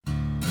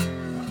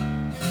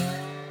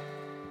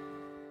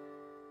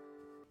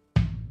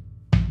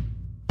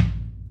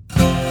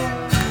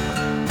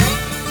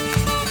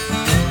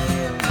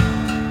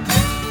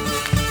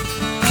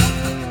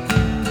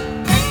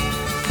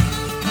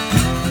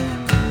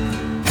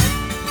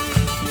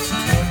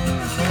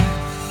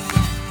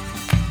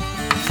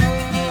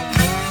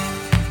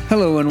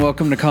and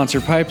welcome to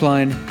Concert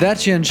Pipeline.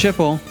 That's Jen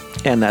Schipple.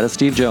 And that is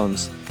Steve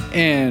Jones.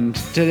 And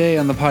today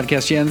on the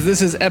podcast, Jens,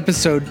 this is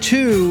episode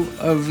 2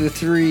 of the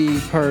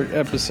 3-part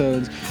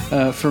episodes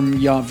from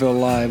Yountville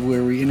Live,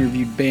 where we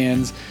interviewed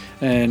bands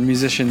and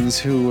musicians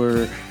who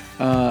were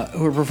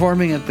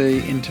performing at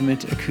the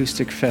Intimate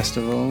Acoustic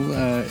Festival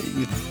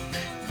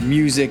with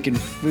music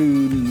and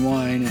food and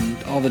wine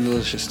and all the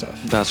delicious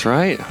stuff. That's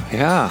right.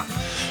 Yeah.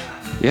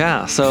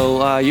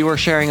 So you were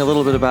sharing a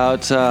little bit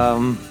about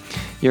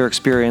your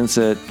experience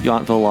at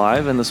Yountville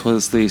Live, and this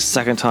was the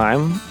second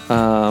time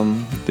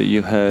that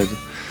you had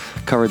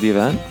covered the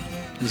event.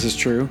 This is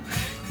true.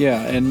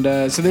 Yeah,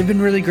 and so they've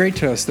been really great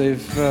to us.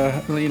 They've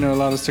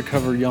allowed us to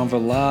cover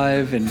Yountville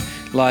Live and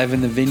Live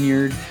in the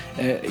Vineyard,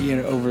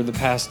 over the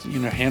past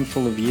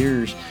handful of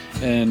years,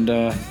 and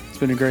it's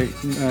been a great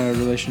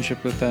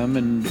relationship with them,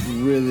 and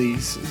really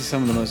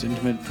some of the most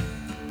intimate,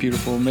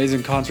 beautiful,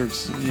 amazing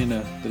concerts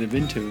that I've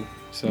been to.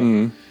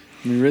 So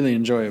really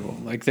enjoyable.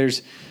 Like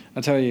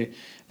I'll tell you,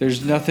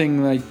 there's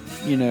nothing like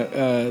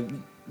to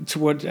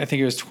what I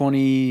think it was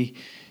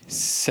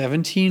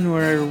 2017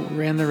 where I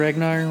ran the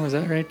Ragnar. Was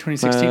that right?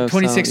 2016.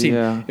 2016.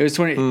 Yeah. It was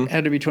It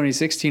had to be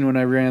 2016 when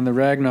I ran the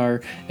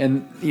Ragnar,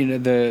 and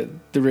the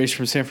race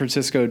from San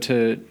Francisco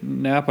to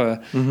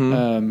Napa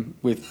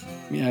with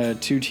 2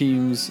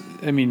 teams.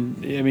 I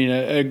mean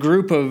a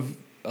group of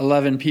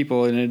 11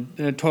 people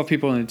and 12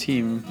 people in a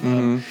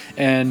team,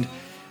 and.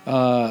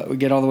 We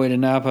get all the way to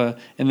Napa,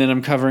 and then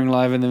I'm covering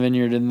Live in the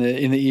Vineyard in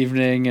the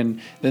evening, and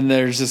then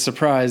there's a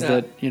surprise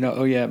that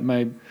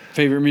my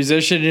favorite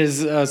musician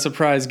is a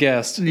surprise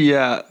guest.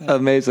 Yeah,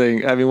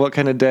 amazing. I mean, what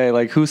kind of day?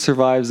 Like, who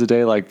survives a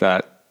day like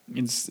that?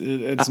 It's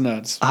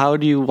nuts.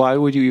 Why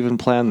would you even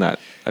plan that?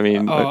 I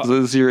mean,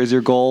 is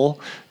your goal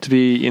to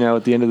be,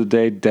 at the end of the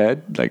day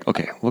dead? Like,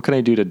 okay, what can I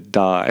do to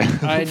die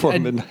before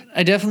midnight?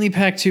 I definitely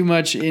pack too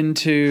much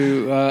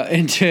into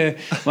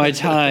my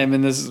time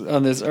on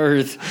this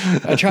earth.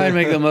 I try and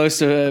make the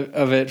most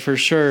of it for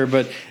sure,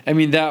 but I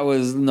mean that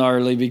was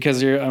gnarly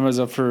because I was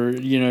up for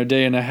a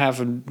day and a half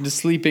and just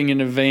sleeping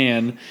in a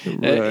van.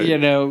 Right.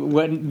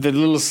 When the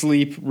little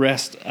sleep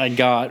rest I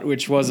got,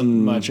 which wasn't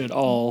much at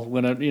all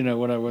when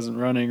I wasn't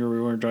running or we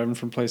weren't driving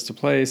from place to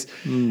place,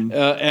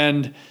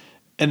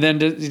 and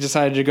then he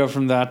decided to go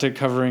from that to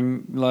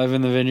covering Live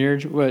in the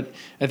Vineyard. But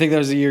I think that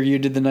was the year you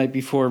did the night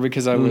before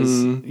because I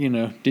was,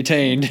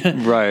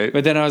 detained. Right.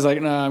 But then I was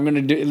like, nah, I'm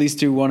going to at least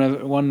do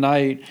one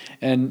night.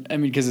 And I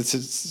mean, because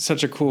it's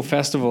such a cool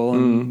festival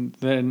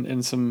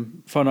and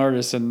some fun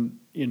artists and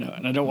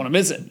I don't want to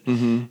miss it,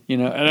 and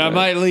I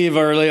might leave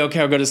early.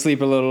 Okay, I'll go to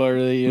sleep a little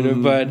early,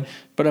 but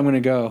I'm going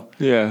to go.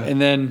 Yeah. And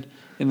then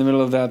in the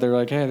middle of that, they're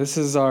like, hey, this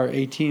is our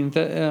 18th,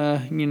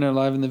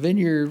 Live in the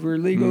Vineyard. We're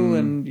legal,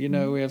 and,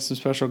 we have some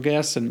special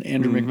guests, and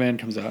Andrew McMahon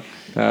comes out.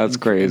 That's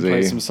crazy. And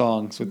plays some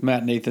songs with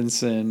Matt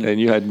Nathanson.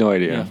 And you had no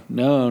idea. Yeah,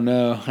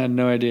 no, I had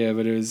no idea,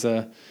 but it was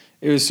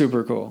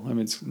super cool. I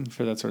mean, it's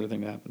for that sort of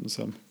thing to happen.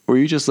 So, were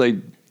you just like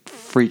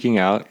freaking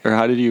out, or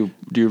how do you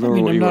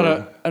remember what you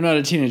were? I'm not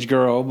a teenage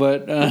girl,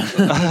 but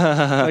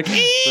like,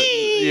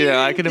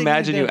 I can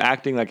imagine you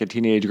acting like a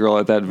teenage girl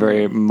at that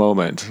very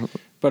moment.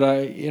 But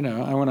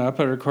I went up.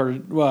 I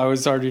recorded. Well, I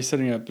was already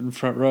sitting up in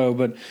front row,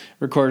 but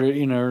recorded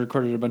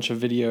a bunch of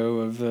video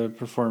of the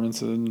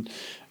performance, and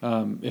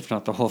if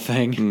not the whole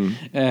thing.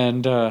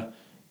 And I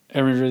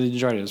really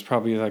enjoyed it. It was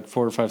probably like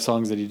 4 or 5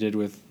 songs that he did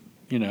with,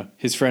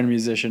 his friend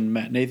musician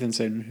Matt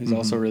Nathanson, who's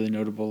also really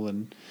notable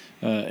and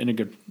a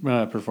good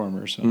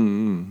performer. So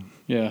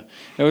yeah,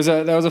 that was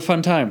a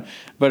fun time.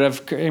 But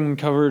I've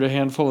covered a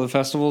handful of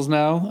festivals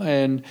now,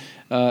 and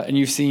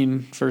you've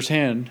seen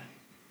firsthand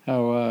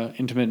how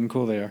intimate and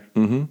cool they are.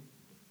 Mm-hmm.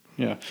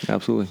 Yeah,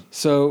 absolutely.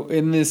 So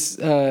in this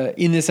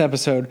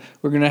episode,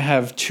 we're gonna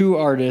have 2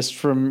 artists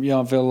from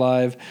Yountville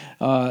Live,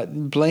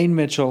 Blaine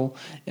Mitchell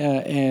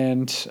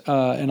and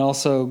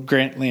also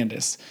Grant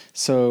Landis.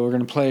 So we're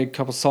gonna play a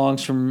couple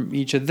songs from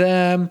each of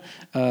them,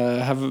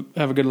 have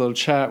a good little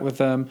chat with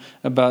them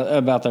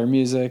about their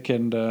music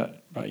and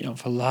about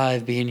Yountville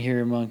Live being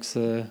here amongst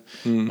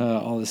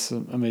all this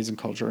amazing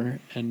culture.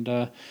 And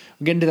we'll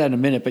get into that in a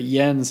minute. But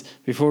Jens,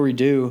 before we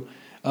do.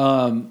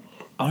 I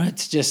wanted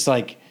to just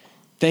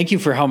thank you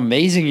for how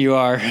amazing you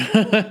are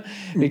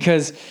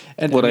because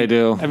I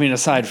do. I mean,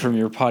 aside from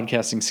your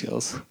podcasting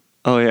skills.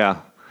 Oh yeah.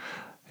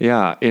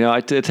 Yeah.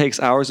 It takes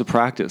hours of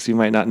practice. You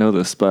might not know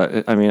this,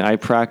 but I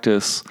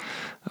practice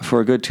for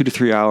a good 2 to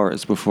 3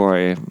 hours before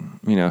I,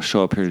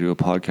 show up here to do a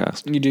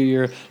podcast. You do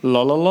your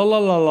la la la la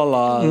la la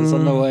la's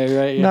on the way,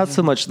 right? Yeah. Not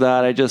so much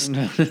that. I just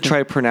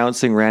try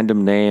pronouncing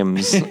random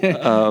names,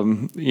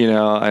 and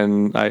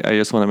I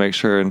just want to make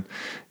sure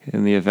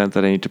in the event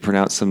that I need to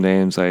pronounce some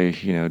names, I,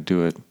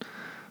 do it,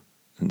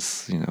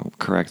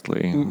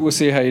 correctly. We'll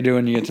see how you do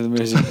when you get to the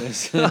music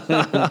news.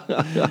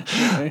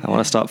 I want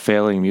to stop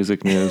failing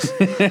music news.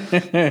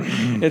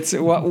 It's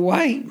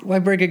why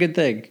break a good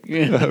thing?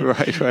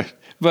 Right.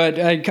 But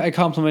I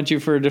compliment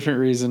you for a different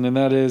reason, and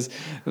that is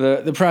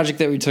the project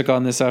that we took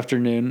on this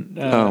afternoon.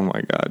 Oh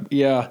my God.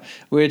 Yeah,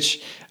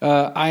 which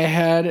I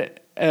had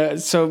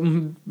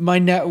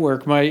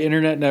my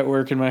internet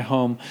network in my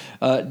home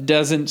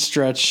doesn't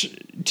stretch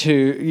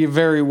to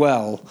very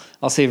well.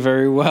 I'll say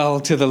very well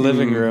to the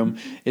living room.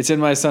 It's in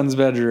my son's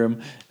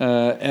bedroom,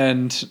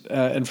 and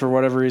for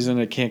whatever reason,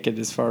 I can't get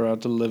as far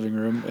out to the living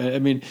room. I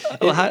mean,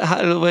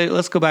 wait,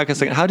 let's go back a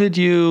second. How did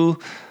you?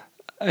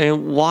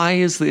 Why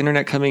is the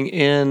internet coming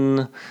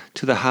in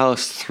to the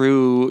house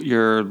through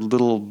your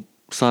little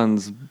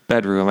son's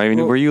bedroom? I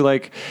mean, were you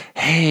like,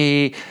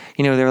 hey,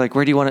 they're like,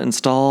 where do you want it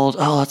installed?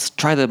 Oh, let's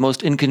try the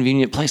most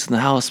inconvenient place in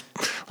the house,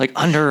 like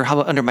how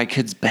about under my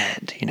kid's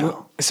bed,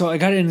 Well, so I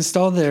got it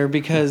installed there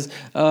because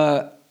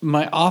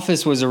my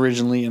office was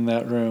originally in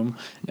that room,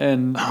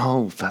 and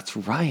oh, that's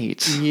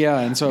right. Yeah,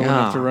 and so I wouldn't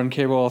have to run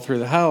cable all through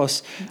the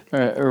house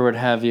or what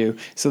have you.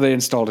 So they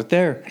installed it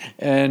there,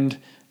 and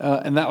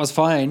that was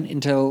fine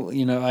until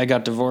I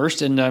got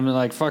divorced, and I'm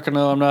like, fucking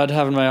no, I'm not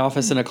having my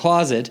office in a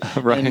closet,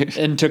 right?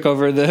 And took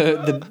over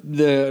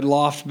the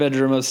loft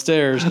bedroom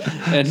upstairs,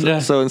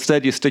 and so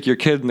instead you stick your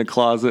kid in the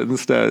closet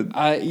instead.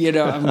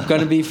 I'm going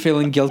to be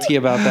feeling guilty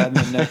about that in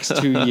the next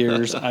 2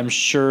 years. I'm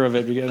sure of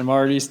it because I'm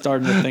already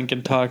starting to think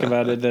and talk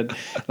about it. That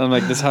I'm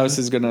like, this house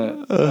is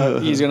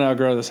he's gonna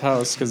outgrow this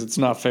house because it's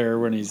not fair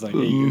when he's like 8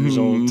 years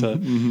old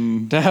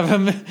to have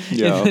him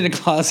in a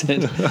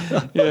closet,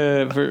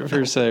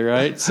 per se,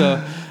 right?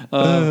 So,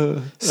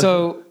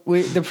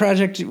 the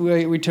project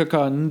we took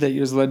on that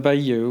was led by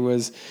you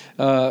was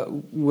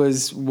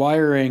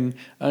wiring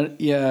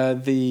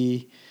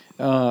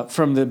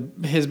from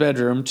his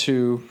bedroom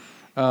to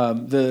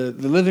the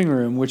living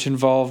room, which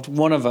involved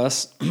one of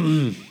us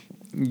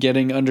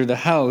getting under the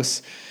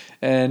house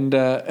and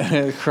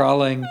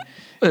crawling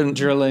and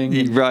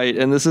drilling. Right,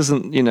 and this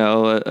isn't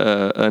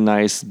a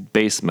nice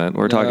basement.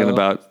 We're talking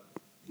about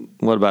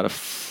what about a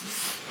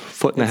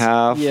foot and a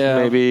half,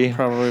 maybe,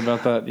 probably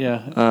about that,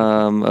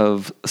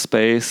 of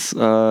space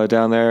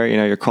down there.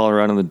 You're crawling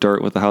around in the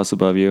dirt with the house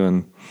above you,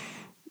 and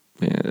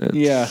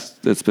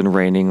it's been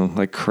raining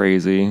like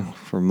crazy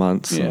for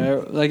months.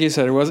 Like you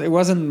said, it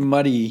wasn't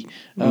muddy,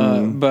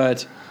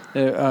 but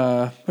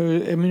I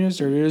mean, it was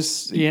dirty. It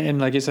was, and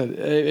like you said,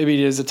 it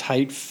is a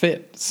tight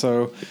fit.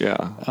 So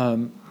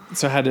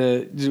so I had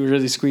to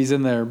really squeeze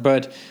in there,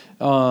 but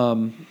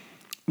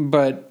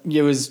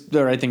it was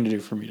the right thing to do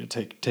for me to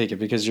take it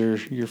because your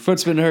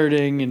foot's been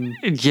hurting and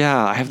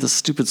I have this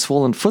stupid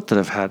swollen foot that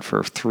I've had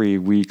for 3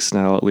 weeks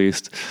now at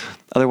least.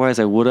 Otherwise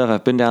I would have.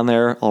 I've been down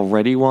there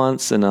already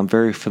once and I'm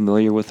very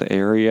familiar with the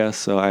area,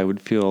 so I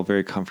would feel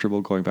very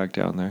comfortable going back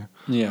down there.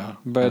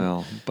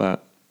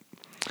 But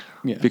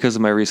because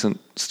of my recent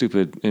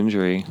stupid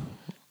injury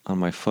on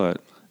my foot,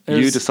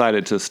 you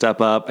decided to step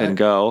up and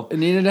go. It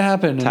needed to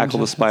happen. Tackle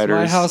the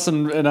spiders. It's my house,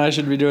 and I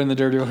should be doing the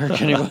dirty work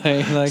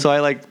anyway. So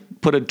I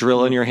put a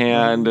drill in your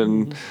hand,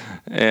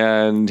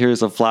 and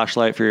here's a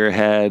flashlight for your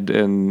head,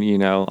 and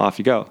off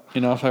you go.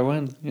 And off I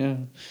went. Yeah,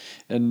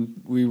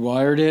 and we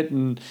wired it,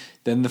 and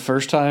then the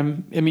first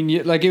time, I mean,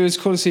 it was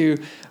close to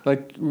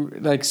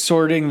like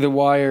sorting the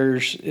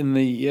wires in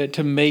the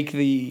to make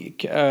the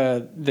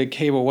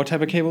cable. What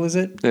type of cable is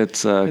it?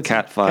 It's Cat5.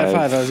 Cat5.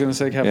 I was going to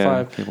say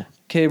Cat5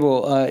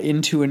 cable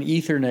into an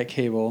Ethernet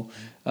cable,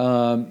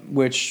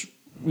 which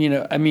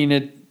I mean,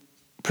 it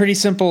pretty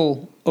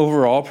simple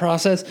overall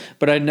process,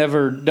 but I'd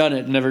never done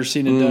it, never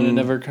seen it done, and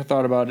never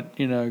thought about it,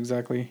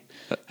 exactly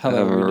how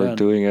that would be done.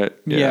 Doing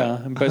it.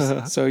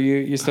 But so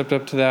you stepped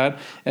up to that,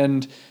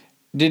 and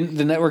the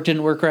network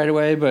didn't work right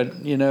away,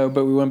 but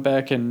we went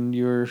back and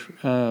you were,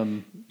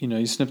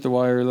 you snipped the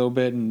wire a little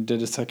bit and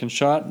did a second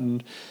shot,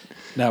 and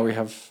now we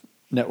have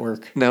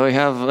network. Now we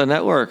have a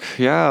network.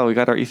 Yeah, we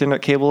got our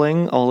Ethernet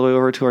cabling all the way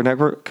over to our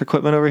network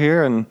equipment over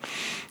here,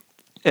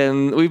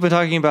 and we've been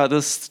talking about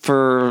this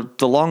for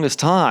the longest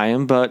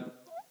time, but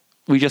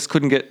we just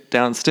couldn't get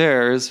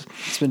downstairs.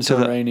 It's been so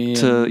rainy.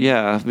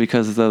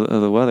 Because of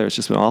the weather. It's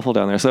just been awful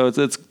down there. So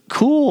it's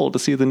cool to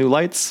see the new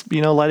lights,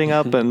 lighting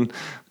up and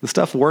the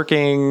stuff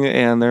working,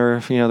 and there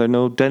are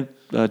no dead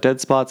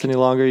spots any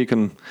longer. You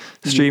can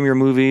stream your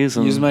movies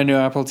and use my new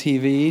Apple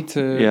TV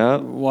to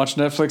watch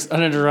Netflix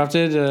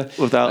uninterrupted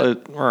without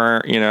it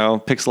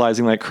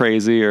pixelizing like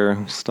crazy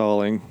or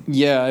stalling.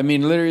 Yeah, I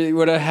mean, literally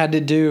what I had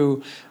to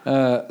do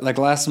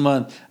last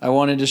month, I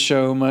wanted to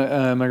show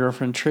my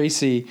girlfriend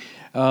Tracy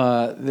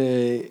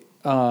the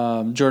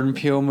Jordan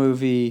Peele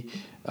movie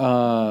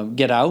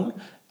Get Out.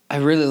 I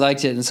really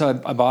liked it, and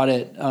so I bought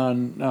it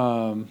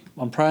on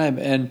Prime,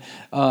 and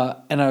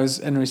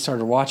we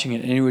started watching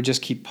it, and it would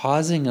just keep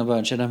pausing a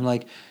bunch, and I'm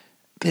like,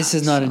 this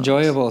is not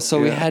enjoyable. So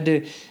we had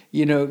to,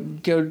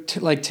 go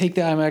to take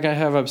the iMac I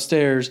have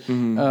upstairs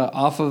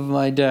off of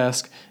my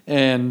desk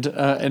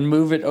and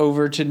move it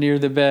over to near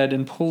the bed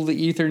and pull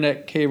the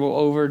Ethernet cable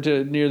over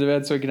to near the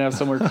bed so I can have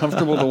somewhere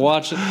comfortable to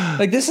watch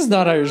it. This is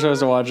not how you're supposed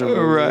to watch a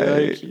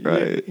movie.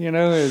 Right.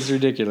 It's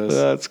ridiculous.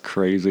 That's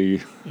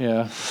crazy.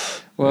 Yeah.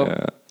 Well.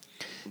 Yeah.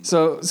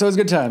 So it's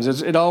good times.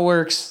 It all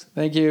works.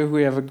 Thank you.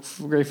 We have a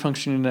great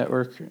functioning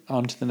network.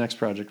 On to the next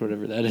project,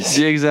 whatever that is.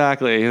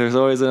 Exactly. There's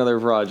always another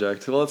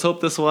project. Well, let's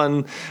hope this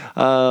one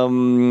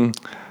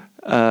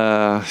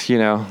stays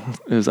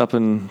up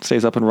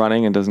and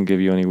running and doesn't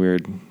give you any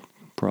weird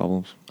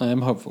problems.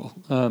 I'm hopeful.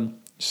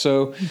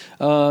 So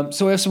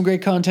we have some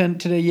great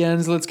content today,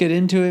 Jens. Let's get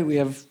into it. We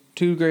have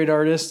two great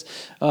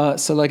artists.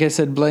 So like I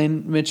said,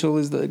 Blaine Mitchell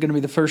is going to be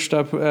the first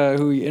up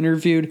who we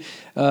interviewed.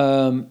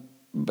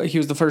 But he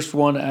was the first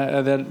one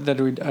I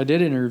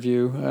did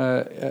interview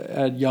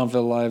at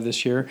Yountville Live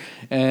this year,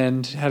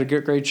 and had a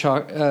great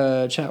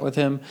chat with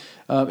him.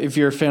 If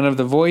you're a fan of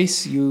The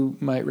Voice, you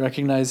might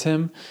recognize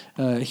him.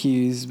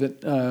 He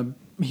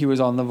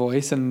was on The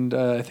Voice, and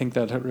I think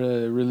that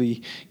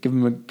really gave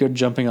him a good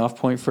jumping off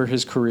point for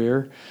his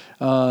career.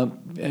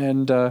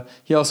 And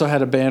he also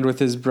had a band with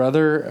his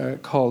brother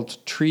called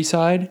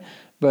Treeside,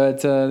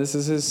 but this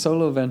is his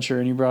solo venture,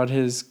 and he brought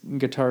his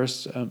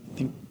guitarist, I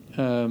think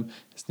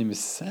his name is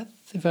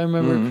Seth, if I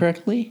remember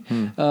correctly,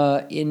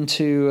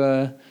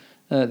 into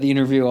the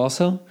interview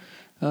also.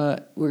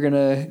 We're going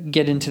to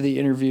get into the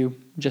interview in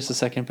just a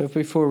second, but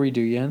before we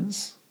do,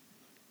 Jens,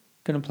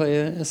 going to play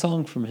a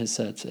song from his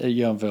set at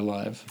Yountville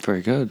Live.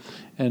 Very good.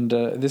 And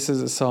this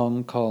is a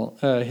song called,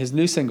 his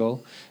new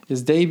single,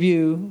 his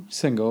debut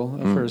single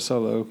for a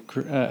solo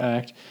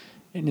act,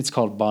 and it's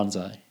called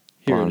Bonsai.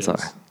 Here Bonsai. it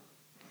is.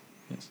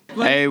 Yes.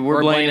 Hey,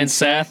 we're Blaine and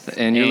Seth,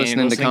 and you're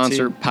listening to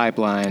Concert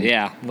Pipeline.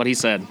 Yeah, what he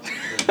said.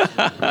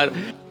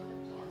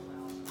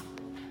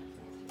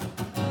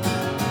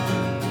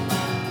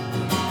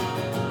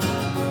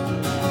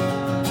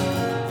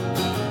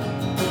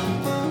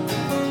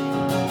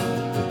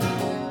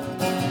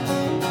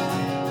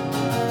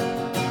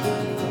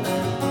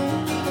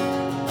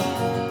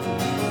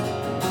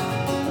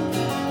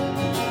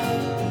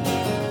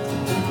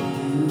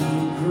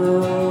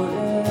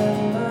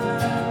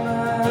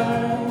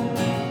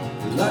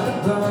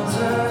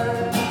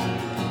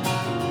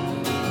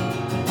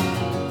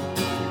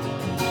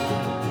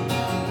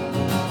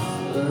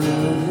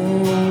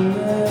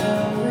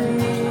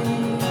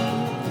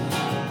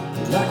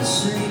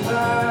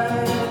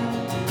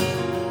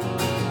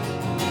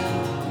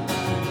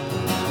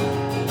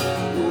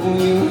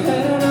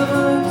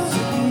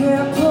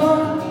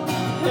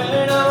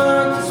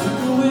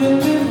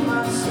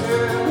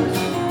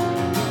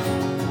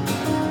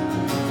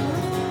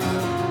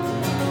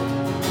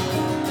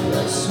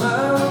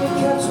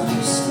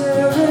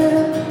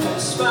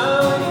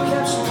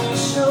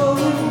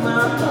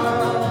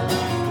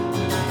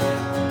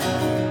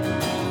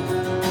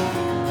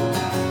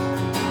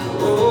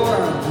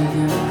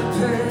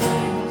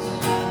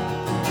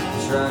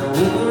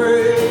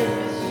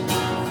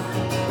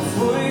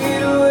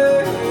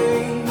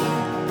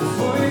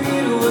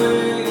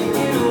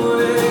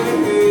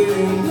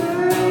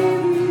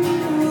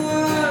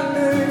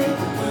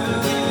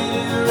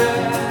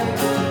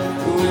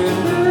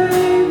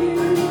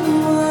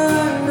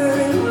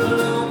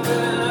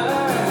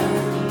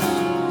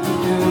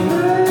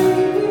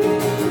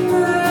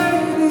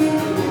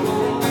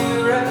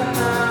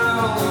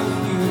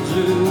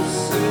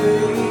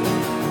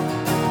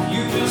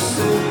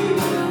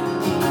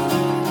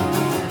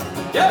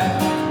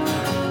 Yeah.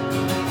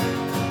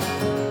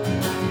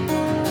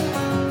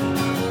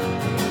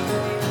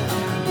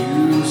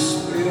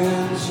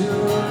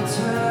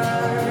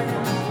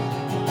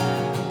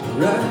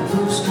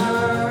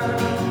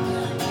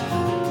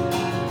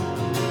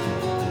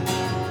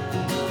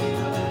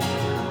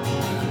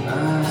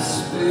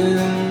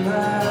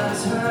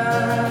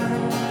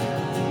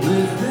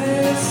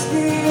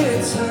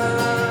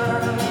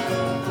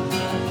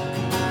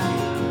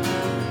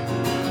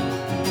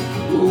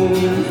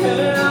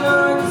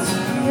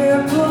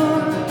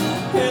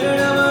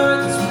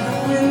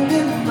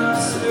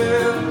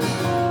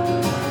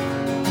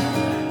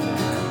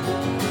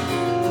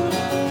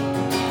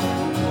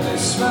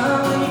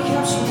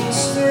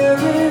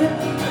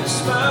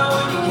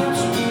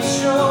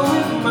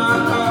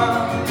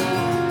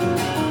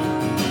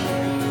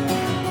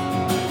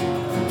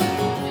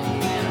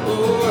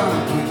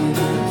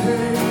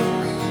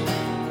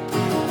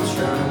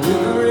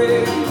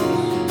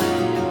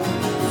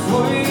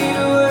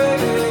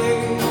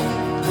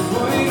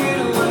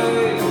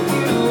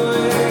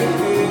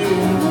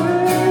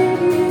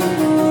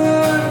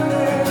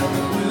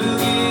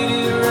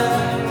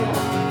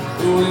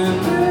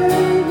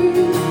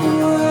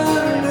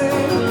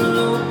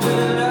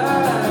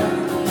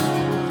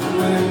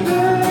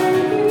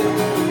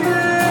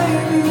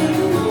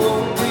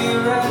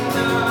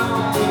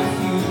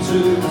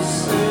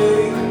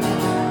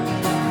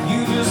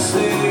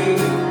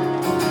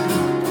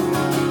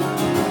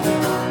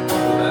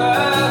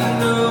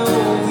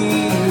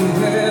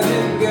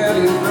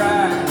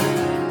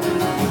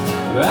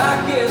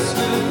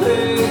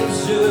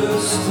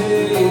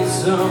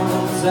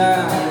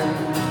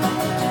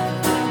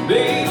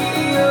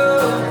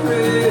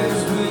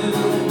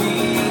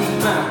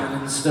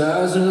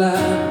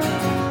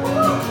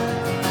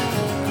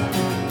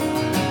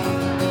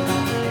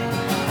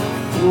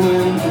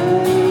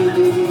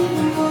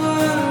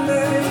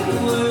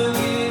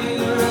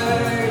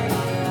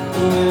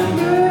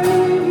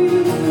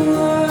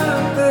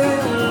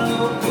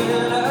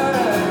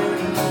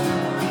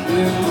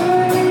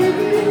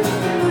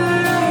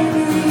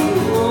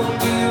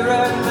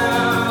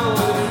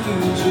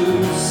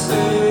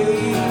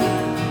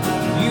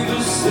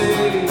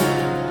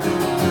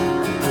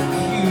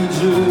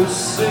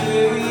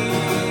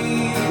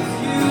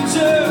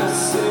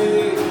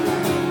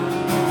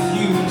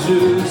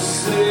 to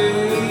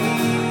say,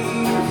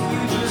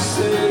 you just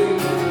say,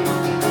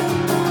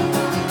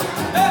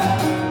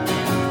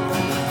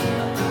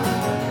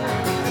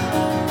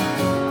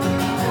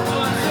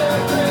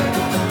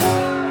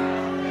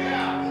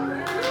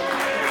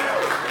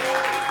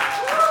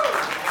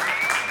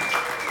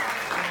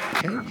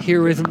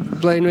 Here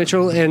with Blaine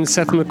Mitchell and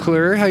Seth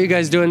McClure. How you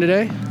guys doing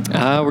today?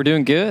 We're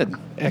doing good.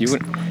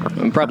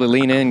 I'm probably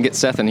lean in and get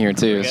Seth in here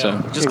too. So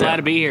just glad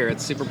to be here.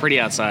 It's super pretty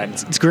outside.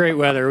 It's great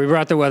weather. We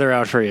brought the weather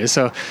out for you.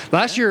 So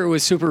last year it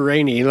was super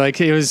rainy.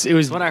 Like it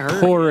was what I heard,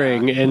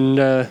 pouring, and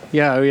we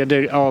had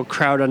to all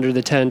crowd under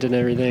the tent and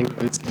everything.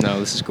 No,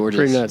 this is gorgeous.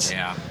 Pretty nuts.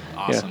 Yeah,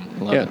 awesome.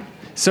 Love it.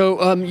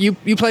 So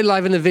you played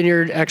live in the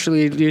Vineyard.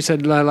 Actually, you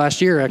said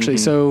last year. Actually,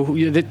 so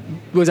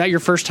was that your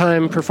first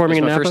time performing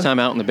in It was Napa? my first time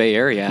out in the Bay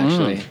Area,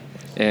 actually.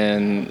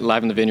 And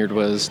Live in the Vineyard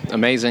was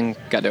amazing.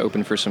 Got to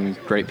open for some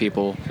great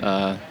people.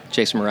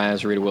 Jason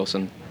Mraz, Rita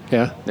Wilson.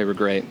 Yeah. They were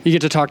great. You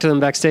get to talk to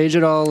them backstage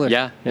at all? Or?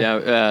 Yeah.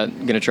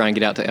 Going to try and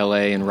get out to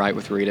L.A. and write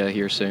with Rita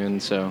here soon.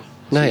 So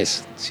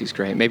nice. She's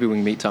great. Maybe we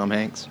can meet Tom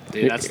Hanks.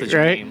 Dude, that's the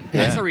Right? dream.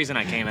 That's the reason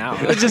I came out.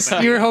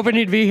 You were hoping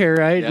he'd be here,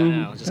 right?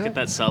 Yeah, just get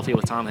that selfie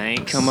with Tom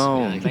Hanks. Come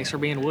on. Yeah, like, thanks for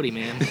being Woody,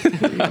 man.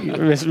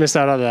 Missed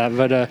out on that,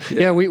 but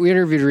we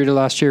interviewed Rita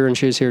last year when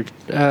she was here.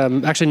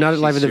 Actually, not at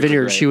Live at the super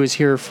Vineyard. great. She was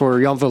here for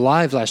Yountville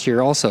Live last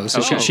year, also.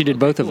 So she did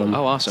both of them.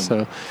 Oh, awesome.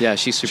 So yeah,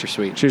 she's super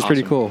sweet. she was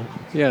pretty cool.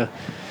 Yeah.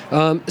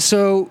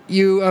 So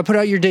you put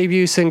out your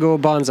debut single,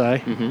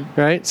 Bonsai,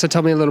 right? So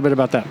tell me a little bit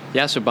about that.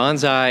 Yeah, so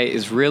Bonsai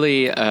is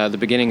really the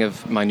beginning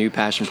of my new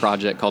passion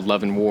project called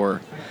Love and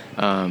War.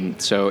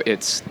 So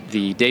it's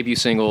the debut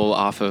single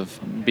off of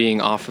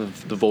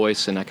The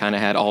Voice, and I kind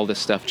of had all this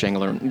stuff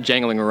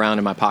jangling around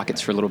in my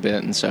pockets for a little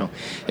bit, and so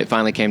it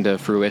finally came to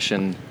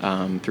fruition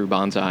through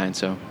Bonsai, and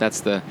so that's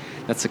the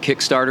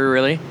Kickstarter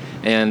really,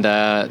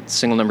 and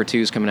single number 2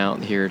 is coming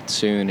out here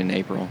soon in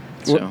April.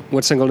 So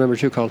What's single number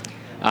 2 called?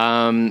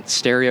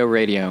 Stereo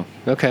Radio.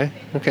 Okay.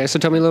 So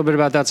tell me a little bit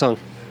about that song.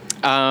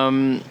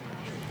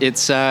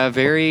 It's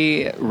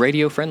very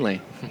radio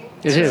friendly.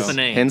 It Hence is. the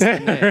name. Hence the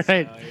name. Right.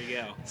 There you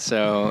go.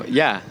 So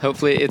yeah,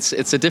 hopefully it's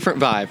a different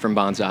vibe from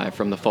Bonsai,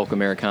 from the folk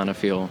Americana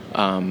feel.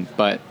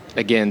 But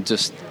again,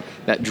 just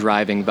that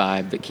driving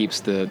vibe that keeps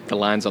the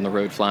lines on the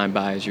road flying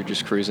by as you're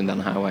just cruising down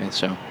the highway.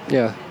 So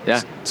Yeah.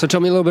 yeah. So tell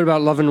me a little bit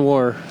about Love and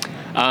War.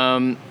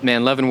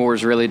 Man, Love and War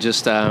is really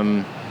just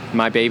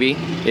my baby.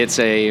 It's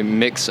a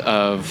mix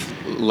of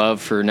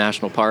love for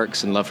national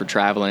parks and love for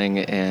traveling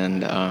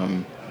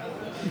and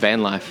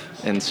van life.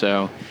 And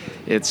so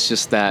it's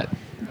just that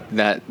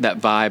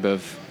vibe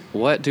of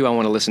what do I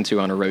want to listen to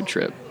on a road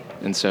trip?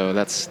 And so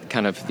that's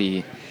kind of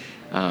the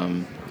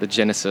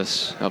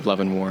genesis of Love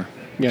and War.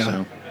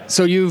 Yeah.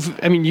 So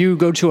you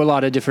go to a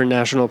lot of different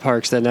national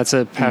parks then. That's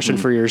a passion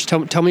for yours.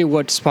 Tell me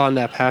what spawned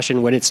that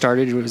passion when it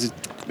started. Was it?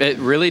 It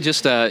really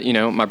just,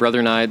 my brother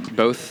and I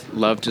both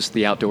love just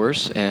the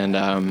outdoors.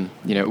 And,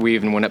 we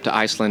even went up to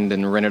Iceland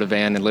and rented a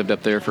van and lived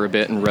up there for a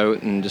bit and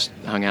wrote and just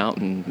hung out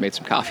and made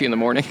some coffee in the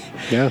morning.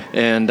 Yeah.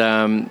 And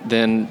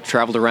then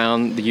traveled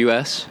around the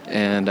U.S.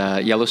 and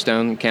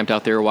Yellowstone, camped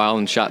out there a while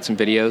and shot some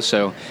videos.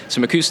 So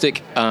some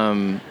acoustic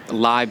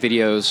live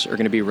videos are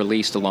going to be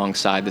released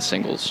alongside the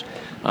singles.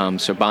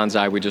 So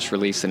Bonsai, we just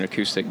released an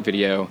acoustic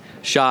video,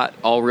 shot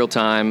all real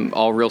time,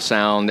 all real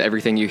sound.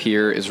 Everything you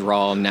hear is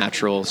raw and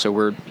natural. So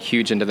we're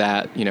huge into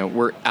that.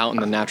 We're out in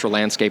the natural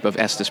landscape of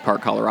Estes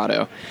Park,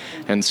 Colorado.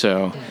 And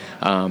so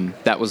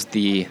that was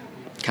the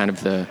kind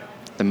of the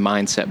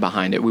mindset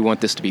behind it. We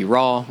want this to be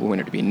raw. We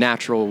want it to be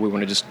natural. We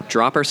want to just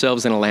drop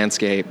ourselves in a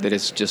landscape that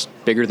is just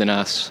bigger than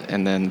us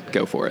and then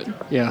go for it.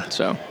 Yeah.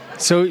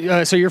 So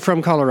you're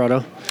from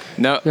Colorado?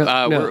 No.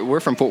 No. We're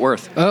from Fort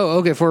Worth. Oh,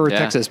 okay, Fort Worth, Yeah.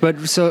 Texas.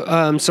 But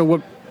so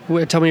what?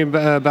 Tell me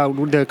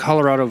about the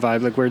Colorado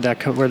vibe. Like where'd that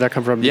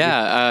come from?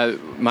 Yeah,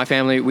 my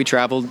family, we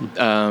traveled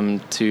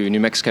to New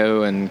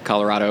Mexico and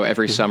Colorado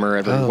every summer,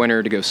 every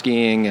winter to go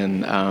skiing,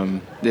 and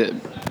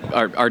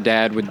our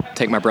dad would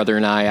take my brother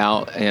and I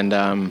out,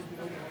 and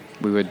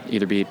we would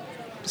either be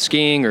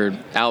skiing or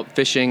out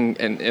fishing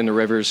in the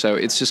rivers. So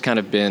it's just kind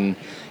of been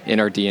in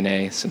our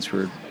DNA since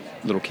we're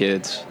little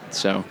kids.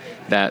 So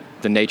that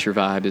the nature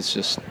vibe has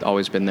just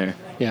always been there.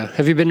 Yeah.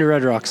 Have you been to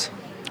Red Rocks?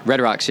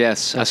 Red Rocks,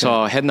 yes. Okay. I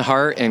saw Head in the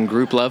Heart and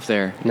Group Love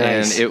there.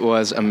 Nice. And it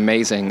was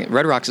amazing.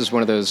 Red Rocks is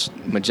one of those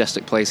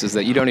majestic places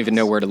that you don't even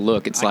know where to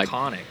look. It's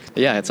iconic.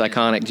 Yeah, it's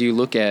iconic. Do you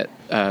look at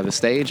the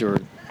stage or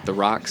the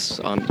rocks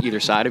on either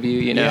side of you?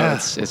 Yeah.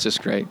 It's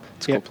just great.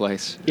 It's a cool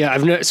place. Yeah,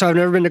 I've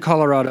never been to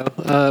Colorado,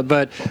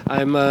 but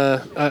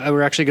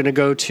we're actually going to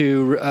go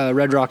to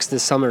Red Rocks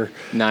this summer.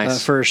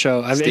 Nice. For a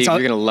show. Steve, you're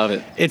going to love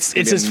it. It's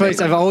this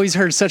place. I've always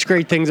heard such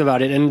great things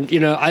about it, and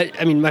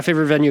I mean my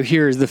favorite venue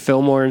here is the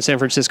Fillmore in San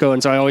Francisco,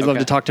 and so I always love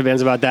to talk to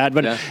bands about that.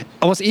 But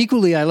almost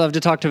equally, I love to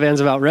talk to bands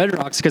about Red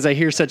Rocks because I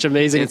hear such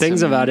amazing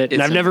things about it,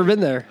 and I've never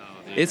been there.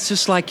 It's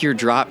just like you're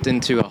dropped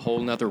into a whole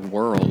nother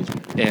world,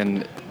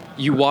 and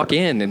you walk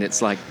in and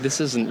it's like,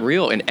 this isn't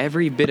real, and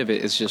every bit of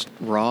it is just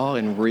raw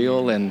and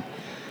real, and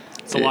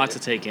It's a lot to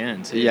take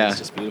in, too. Yeah. It's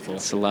just beautiful.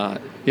 It's a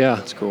lot. Yeah.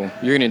 It's cool.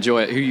 You're gonna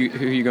enjoy it.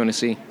 Who are you going to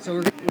see? So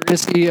we're going to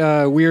see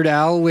Weird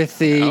Al with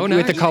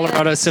the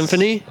Colorado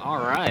Symphony. All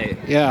right.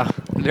 Yeah.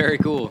 Very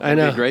cool. I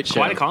know. It'll be a great show.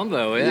 Quite a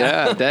combo,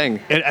 Yeah, dang.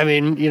 I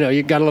mean,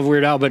 you got to love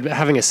Weird Al, but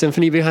having a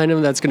symphony behind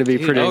him, that's going to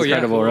be pretty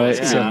incredible, cool. right?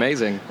 It's Yeah.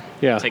 amazing.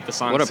 Yeah. Take the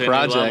song What a to a new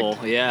project.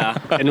 level. Yeah.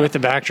 And with the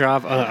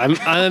backdrop,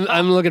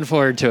 I'm looking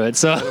forward to it.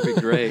 So That'll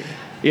be great.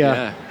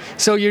 yeah.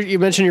 So you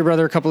mentioned your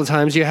brother a couple of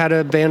times. You had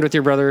a band with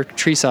your brother,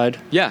 Treeside.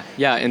 Yeah,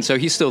 and so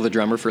he's still the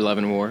drummer for Love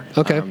and War.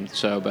 Okay.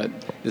 But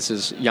this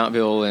is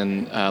Yountville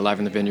and Live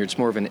in the Vineyard. It's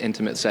more of an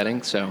intimate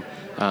setting. So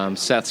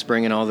Seth's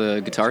bringing all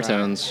the guitar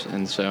tones,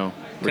 and so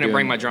Couldn't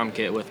bring my drum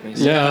kit with me.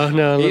 So.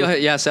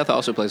 No. Seth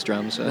also plays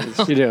drums. So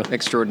it's You do.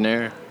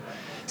 extraordinaire.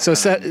 So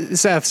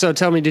Seth, so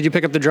tell me, did you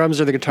pick up the drums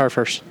or the guitar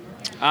first?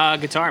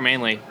 Guitar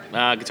mainly.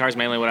 Guitar's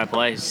mainly what I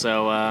play.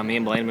 So me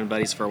and Blaine have been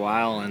buddies for a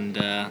while, and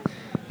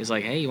he's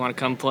like, "Hey, you want to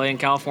come play in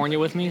California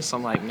with me?" So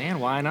I'm like, "Man,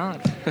 why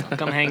not? I'll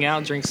come hang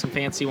out, drink some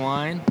fancy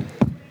wine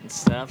and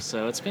stuff."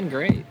 So it's been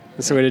great.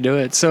 That's the way to do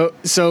it.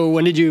 So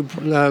when did you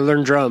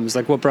learn drums?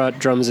 Like, what brought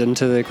drums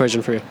into the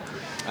equation for you?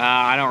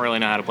 I don't really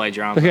know how to play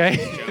drums. Okay.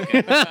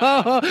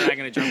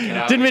 Dragging a drum kit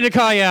out. Didn't mean to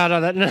call you out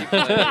on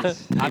that.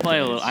 I play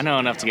a little. I know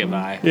enough to get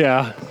by.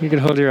 Yeah, you can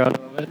hold your own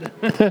a little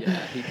bit.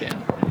 Yeah, he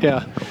can.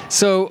 Yeah.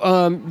 So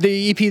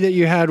the EP that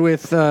you had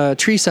with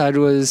Treeside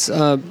was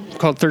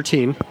called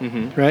 13,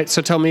 right?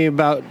 So tell me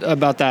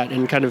about that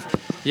and kind of.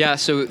 Yeah,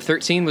 so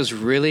 13 was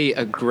really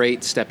a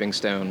great stepping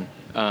stone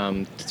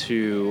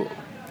to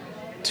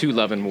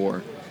Love and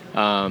War.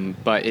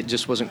 But it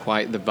just wasn't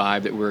quite the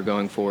vibe that we were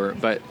going for.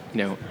 But,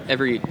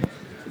 every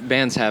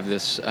bands have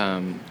this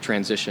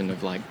transition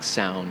of like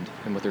sound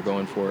and what they're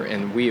going for.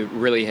 And we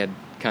really had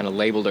kind of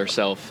labeled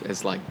ourselves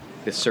as like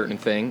this certain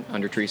thing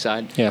under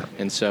Treeside. Yeah.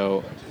 And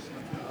so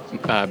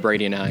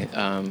Brady and I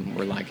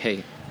were like,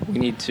 hey, we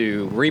need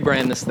to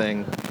rebrand this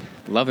thing.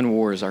 Love and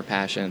War is our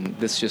passion.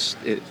 This just,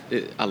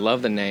 I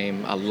love the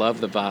name. I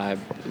love the vibe.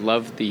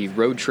 Love the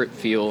road trip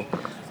feel.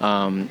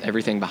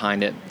 Everything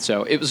behind it.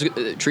 So it was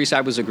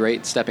Treeside was a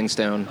great stepping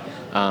stone.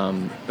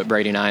 But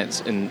Brady and I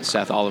and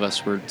Seth, all of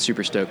us were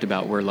super stoked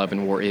about where Love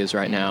and War is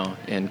right now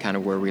and kind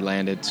of where we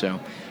landed. So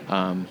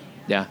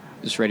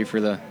just ready for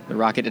the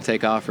rocket to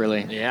take off,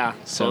 really. Yeah,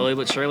 slowly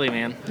but surely,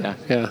 man. Yeah.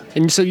 Yeah.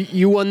 And so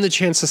you won the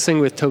chance to sing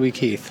with Toby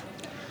Keith.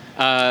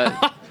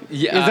 Yeah.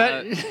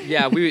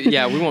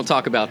 We won't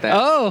talk about that.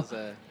 Oh.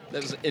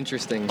 That was an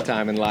interesting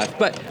time in life.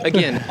 But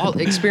again, all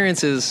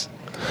experiences,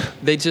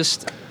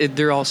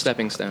 they're all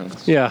stepping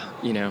stones. Yeah.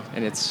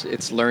 And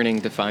it's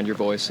learning to find your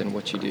voice and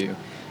what you do.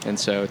 And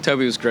so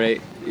Toby was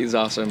great. He's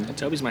awesome.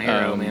 Toby's my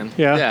hero, man.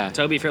 Yeah.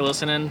 Toby, if you're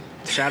listening,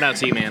 shout out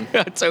to you, man.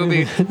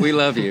 Toby, we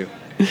love you.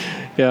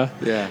 Yeah.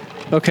 Yeah.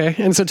 Okay.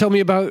 And so tell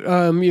me about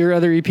your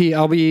other EP.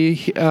 I'll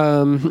be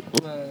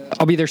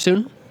there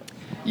soon.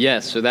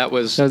 Yes. So that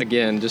was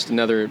again just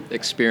another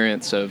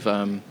experience of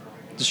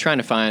just trying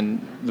to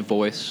find the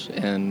voice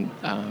and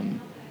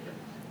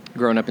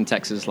growing up in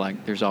Texas,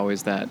 like there's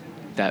always that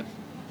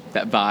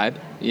vibe,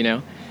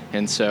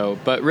 and so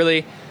but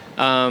really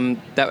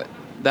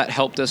that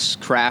helped us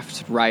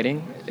craft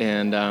writing,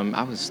 and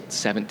I was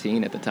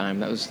 17 at the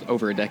time. That was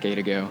over a decade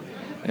ago,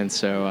 and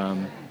so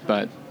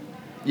but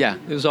yeah,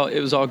 it was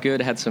all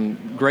good. I had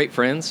some great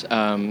friends.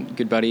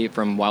 Good buddy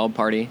from Wild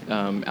Party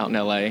out in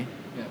LA.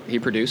 He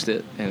produced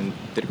it and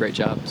did a great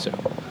job. So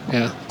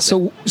yeah.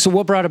 So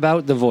what brought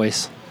about the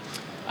voice?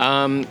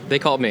 They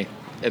called me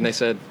and they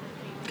said,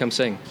 "Come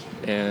sing,"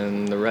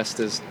 and the rest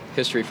is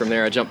history. From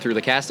there, I jumped through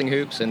the casting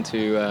hoops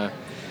into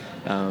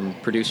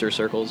producer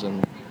circles,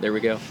 and there we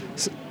go.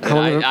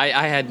 And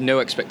I had no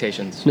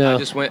expectations. No. I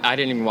just went. I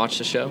didn't even watch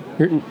the show.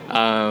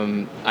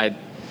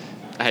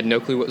 I had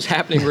no clue what was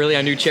happening, really.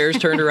 I knew chairs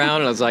turned around,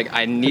 and I was like,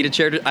 I need a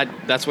chair.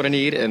 That's what I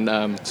need. And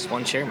Just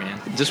one chair, man.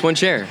 just one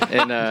chair.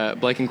 And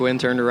Blake and Gwen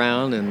turned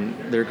around,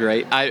 and they're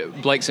great.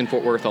 Blake's in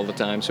Fort Worth all the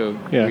time, so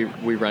Yeah.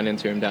 we run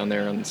into him down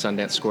there on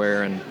Sundance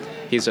Square, and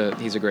he's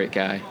a great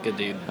guy. Good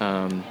dude.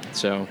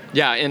 So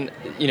yeah, and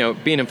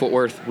being in Fort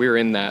Worth, we're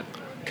in that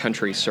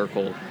country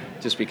circle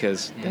just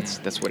because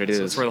that's what it is.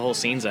 That's where the whole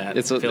scene's at.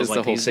 It's Feels the like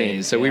whole these scene.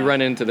 days. So we Yeah.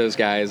 run into those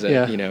guys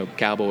at Yeah.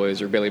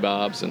 Cowboys or Billy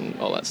Bob's and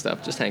all that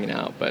stuff, just hanging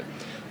out. But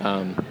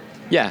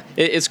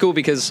it's cool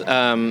because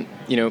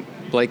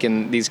Blake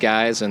and these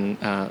guys and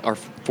our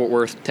Fort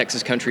Worth,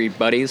 Texas country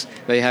buddies,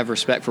 they have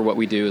respect for what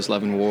we do as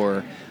Love and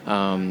War,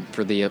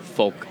 for the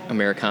folk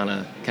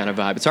Americana kind of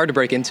vibe. It's hard to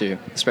break into,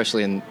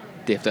 especially in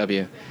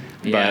DFW.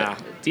 Yeah.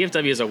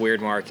 DFW is a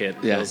weird market,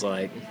 Yeah. feels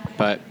like.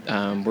 But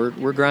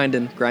we're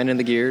grinding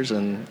the gears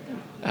and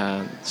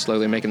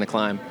slowly making the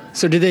climb.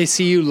 So did they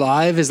see you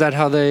live? Is that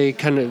how they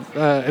kind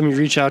of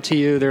reach out to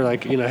you? They're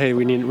like, hey,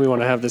 we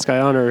want to have this guy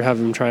on, or have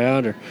him try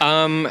out, or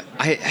I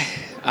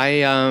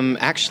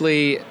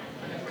actually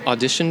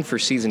auditioned for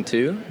season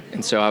 2,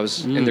 and so I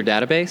was in their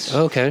database.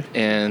 Okay.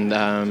 And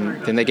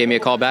then they gave me a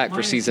call back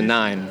for season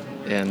 9.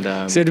 And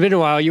so it had been a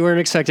while. You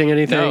weren't expecting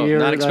anything. no, You were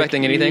not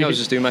expecting like, anything. I was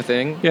just doing my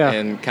thing. Yeah.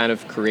 And kind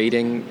of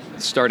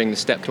starting to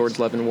step towards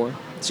Love and War.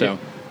 So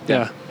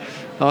Yeah.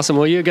 Awesome.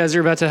 Well, you guys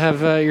are about to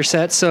have your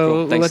set, so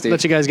Cool. Thanks, let's Steve.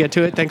 let you guys get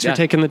to it. Thanks Yeah. for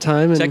taking the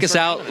time. And Check us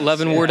out,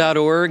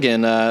 loveandwar.org,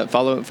 and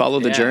follow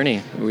the Yeah.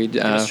 journey. We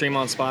Gonna stream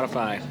on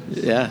Spotify.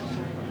 yeah,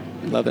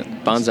 love it.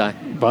 Bonsai.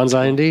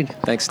 Bonsai indeed.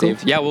 Thanks,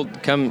 Steve. Yeah, we'll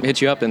come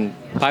hit you up in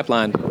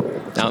Pipeline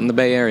out in the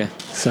Bay Area.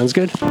 Sounds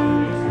good.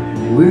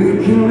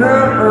 Waking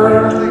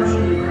up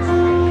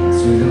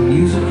to the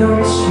music on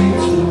the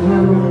streets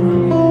below.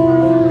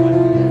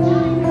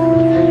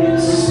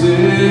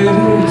 City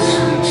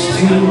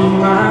speaks to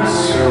my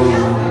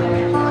soul.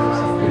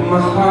 My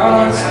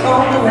heart's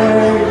on the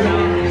way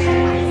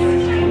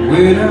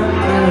without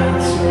that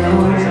to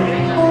know.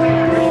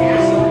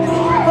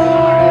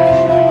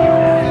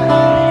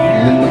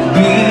 And the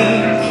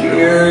beat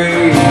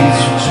carries,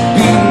 would you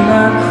be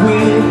my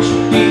queen, would you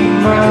be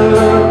my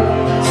love?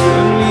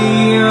 Turn me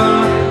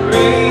on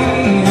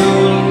radio,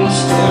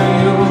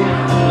 stereo,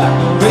 like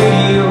a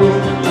radio,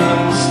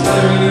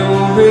 stereo,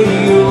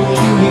 radio.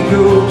 Here we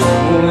go,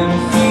 when I'm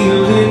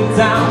feeling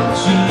down,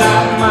 you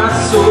light my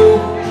soul.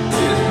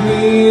 Lift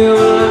me on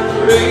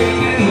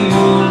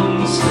radio,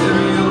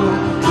 stereo,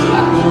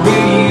 like a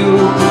radio,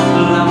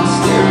 like a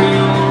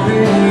stereo,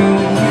 radio.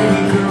 Here we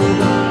go.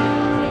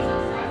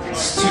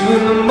 It's 2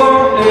 in the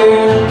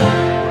morning,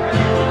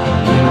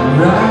 and I'm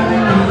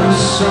writing a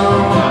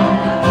song.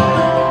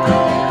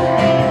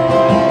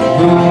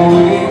 The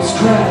waves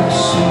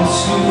crash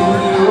into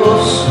your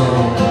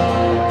soul.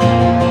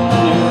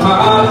 Your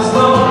heart is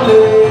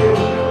lonely,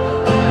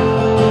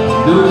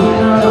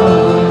 looking all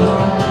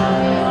alone.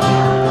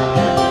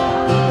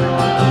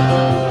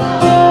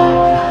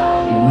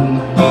 When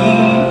the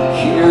beat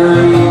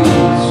carries,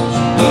 would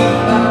you be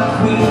my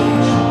queen,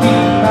 would you be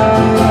my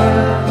love?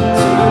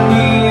 Turn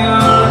me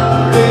on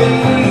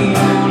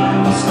radio,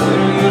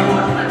 stereo,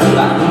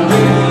 like a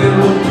radio,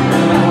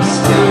 like a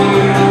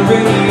stereo,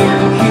 radio.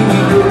 Here we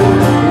go.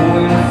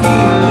 When I'm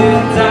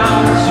feeling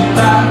down, you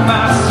light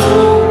my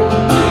soul.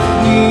 Lift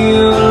me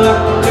up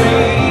like a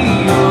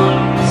radio,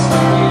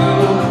 stereo,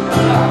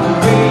 like a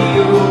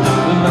radio,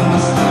 like a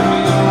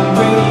stereo,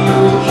 radio.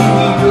 Here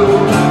we go.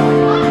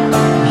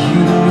 You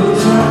know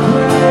to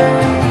play.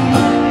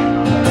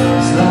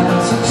 It's like I'm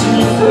touching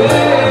your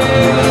face.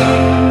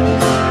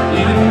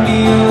 It'll be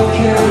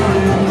okay.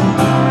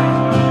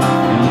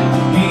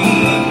 Be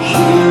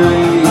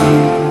carried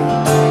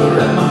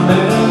around my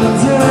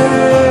melody,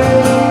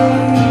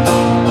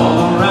 all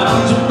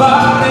around your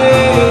body.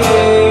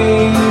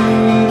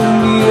 It'll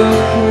be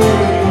okay.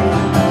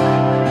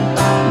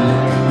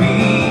 Be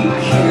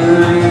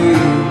carried.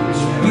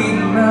 Be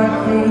my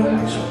queen,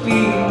 be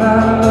my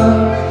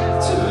love.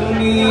 Turn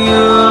me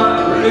on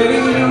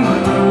radio,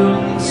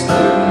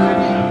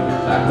 stereo,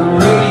 like a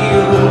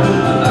radio,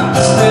 like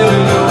a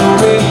stereo,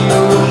 radio.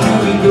 Here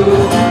we go.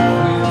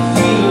 When I'm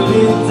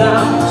feeling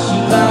down, she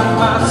light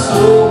my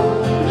soul.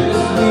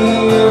 Lift me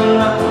up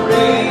like a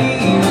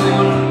radio,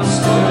 like a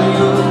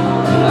stereo,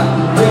 like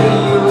a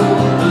radio,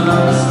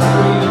 like a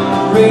stereo,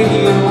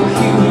 radio.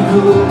 Here we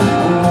go.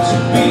 Won't you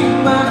be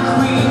my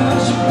queen?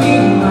 Won't you be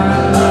my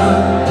love?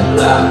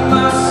 Light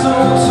my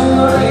soul to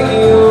the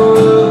radio.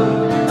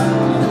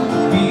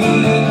 Be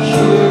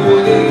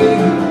carried,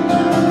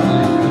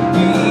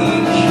 be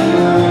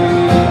carried.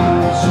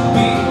 Would you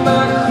be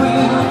my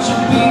queen? Would you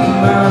be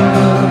my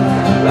love?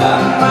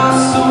 Light my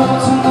soul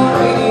to the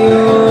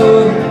radio.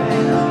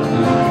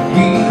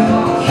 Be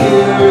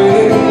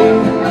carried,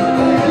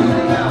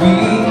 be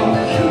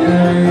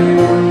carried.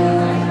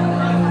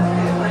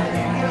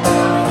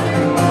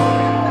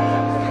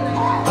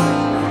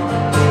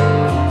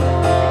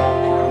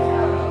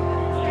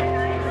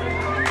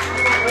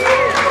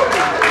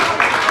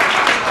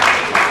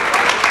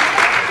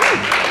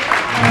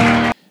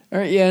 All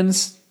right,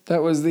 Jens,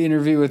 that was the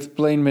interview with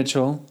Blaine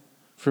Mitchell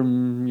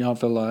from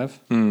Yountville Live.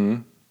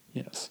 Mm.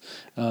 Yes.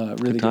 Really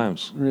Good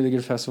times. Really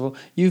good festival.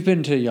 You've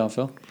been to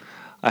Yountville.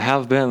 I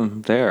have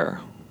been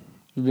there.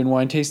 You've been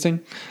wine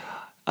tasting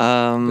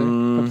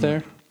up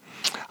there?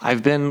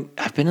 I've been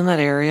in that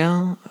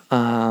area.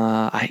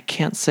 I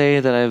can't say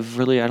that I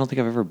don't think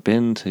I've ever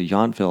been to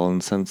Yountville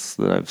and since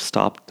that I've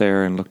stopped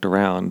there and looked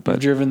around. But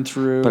You've driven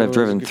through. But I've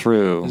driven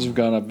through As you've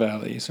gone up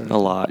valley, sort of. a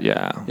lot.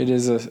 Yeah. It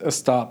is a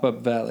stop up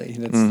valley.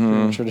 That's pretty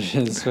much what it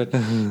is. But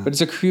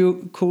it's a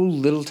cool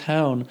little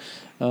town.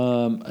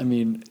 I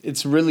mean,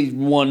 it's really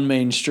one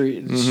main street,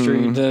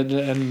 and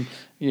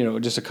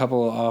just a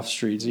couple of off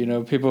streets.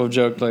 People have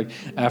joked like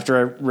after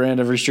I ran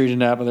every street in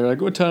Napa, they're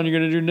like, "What town are you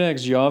gonna do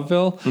next,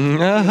 Yountville?"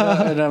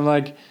 And I'm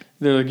like,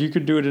 they're like, "You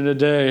could do it in a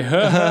day,"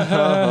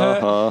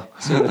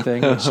 sort of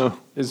thing, which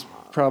is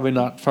probably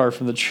not far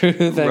from the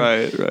truth.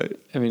 Right.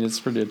 I mean,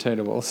 it's pretty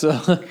attainable. So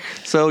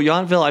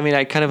Yountville, I mean,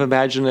 I kind of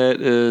imagine it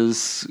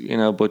as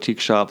boutique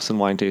shops and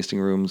wine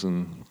tasting rooms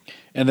and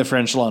the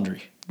French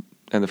Laundry.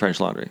 the French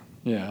Laundry.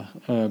 Yeah,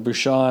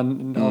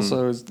 Bouchon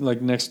also is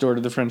like next door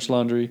to the French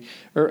Laundry,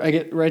 or I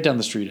get right down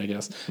the street, I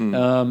guess.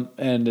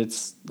 And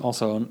it's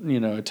also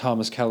a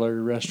Thomas Keller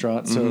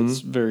restaurant, so it's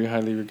very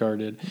highly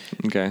regarded.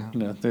 Okay.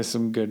 There's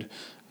some good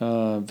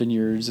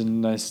vineyards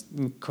and nice,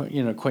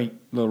 quaint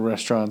little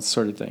restaurants,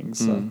 sort of things.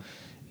 So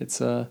it's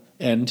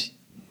and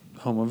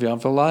home of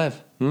Yountville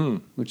Live,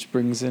 which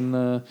brings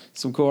in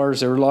some cool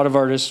artists. There were a lot of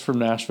artists from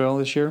Nashville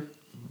this year.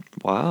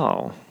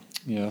 Wow.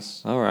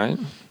 Yes. All right.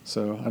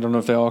 So I don't know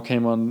if they all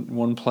came on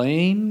one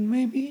plane,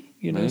 maybe.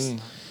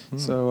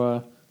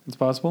 So it's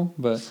possible,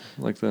 but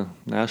like the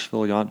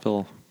Nashville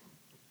Yountville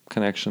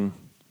connection.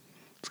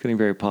 It's getting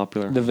very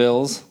popular. The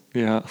Vills.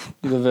 Yeah.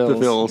 The Vills. The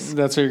Vills.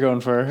 That's what you're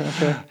going for.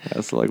 Okay.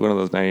 That's like one of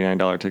those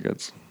 $99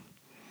 tickets.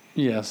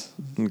 Yes.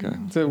 Okay.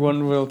 So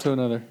one will to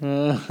another.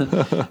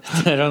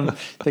 I don't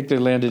think they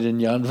landed in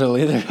Yountville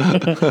either.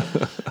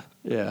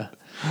 Yeah.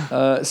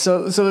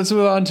 So let's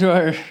move on to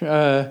our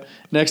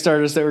next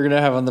artist that we're going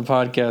to have on the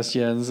podcast,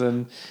 Jens.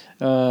 And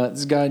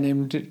this guy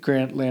named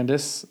Grant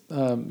Landis.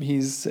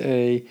 He's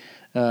a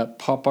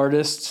pop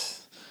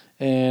artist,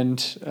 and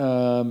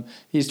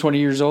he's 20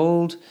 years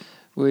old.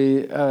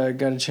 We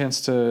got a chance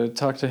to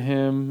talk to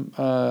him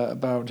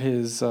about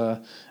his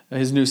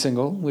new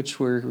single, which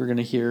we're going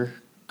to hear,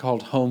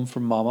 called "Home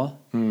from Mama,"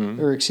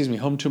 or excuse me,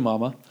 "Home to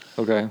Mama."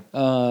 Okay.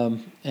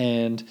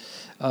 And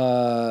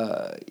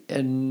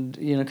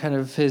kind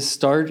of his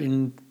start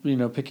in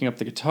picking up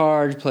the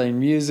guitar, playing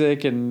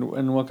music,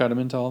 and what got him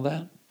into all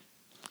that.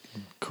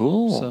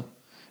 Cool. So,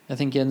 I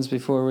think Jens,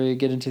 before we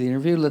get into the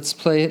interview, let's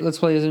play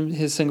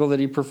his single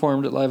that he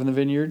performed at Live in the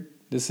Vineyard.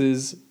 This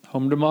is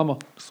 "Home to Mama."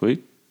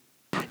 Sweet.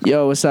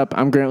 Yo, what's up?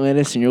 I'm Grant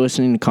Landis, and you're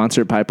listening to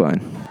Concert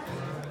Pipeline.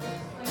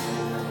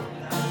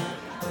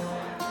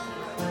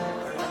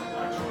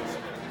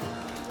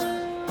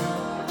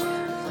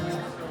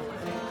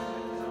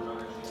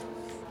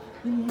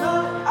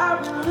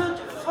 I've been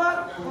looking for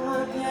the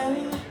one,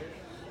 yeah.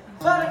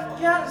 But I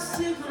got a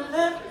secret,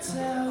 let me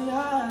tell ya.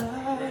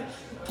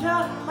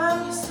 Counting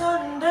money,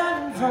 Sunday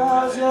and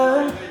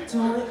Rosa,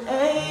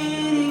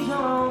 280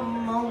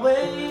 on my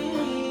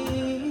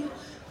way.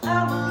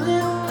 I'm a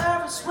little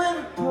nervous when I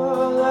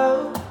pull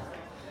up,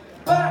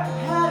 but I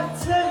had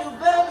to tell you,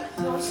 baby,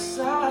 you're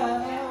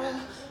side.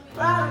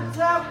 Right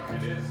down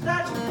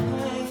that you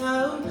hang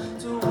up,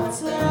 so I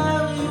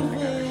tell you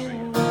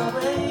in the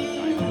way.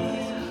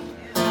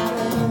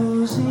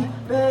 Lucy,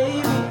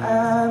 baby,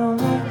 I don't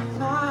like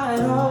my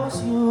house.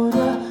 You're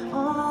the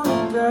only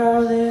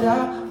girl that I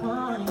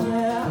want.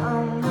 Yeah,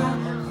 I'm not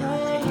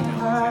playing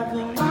hard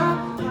with my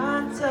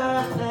mind.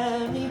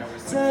 Let me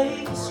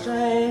take it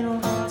straight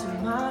on to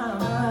my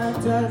mind.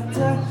 Da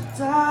da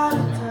da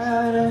da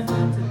da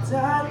da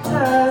da da.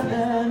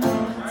 Let me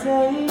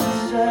take it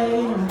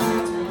straight on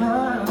to my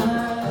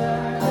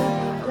mind.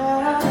 Da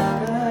da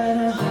da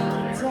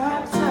da da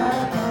da.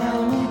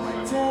 Let me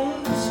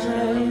take it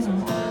straight on.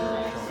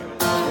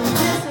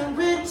 This ain't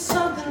really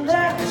something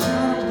that I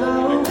should go.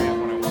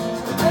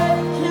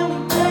 Baby, can we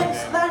play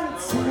this like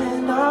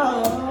Nintendo?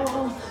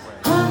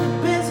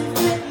 100 busy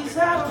 50s, I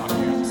don't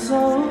think so.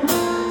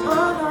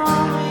 Oh no,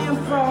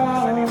 you're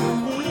following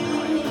me.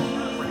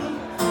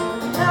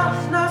 Now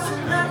it's not so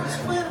nervous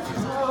when I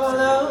pull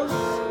up.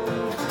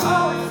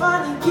 Oh, I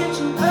finally get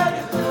you back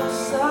at your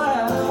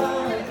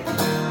side.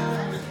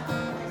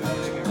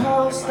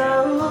 Post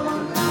up,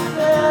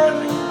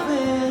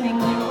 everything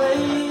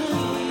away.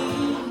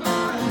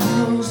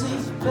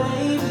 Music,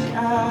 baby, I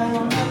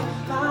don't like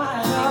my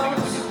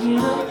house.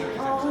 You're the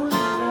only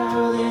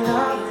girl that I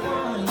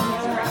want.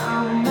 Yeah,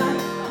 I'm not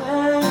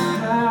playing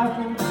hard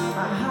from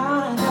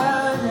behind.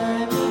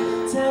 Let me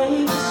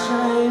take it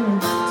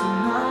straight to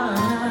my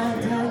mind.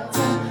 Da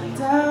da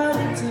da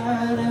da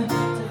da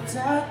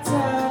da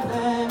da.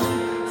 Let me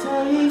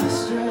take it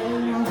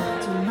straight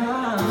to my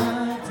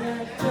mind. Da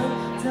da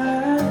da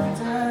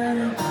da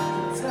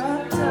da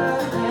da.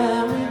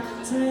 Let me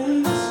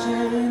take it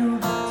straight to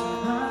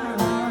my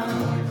mind.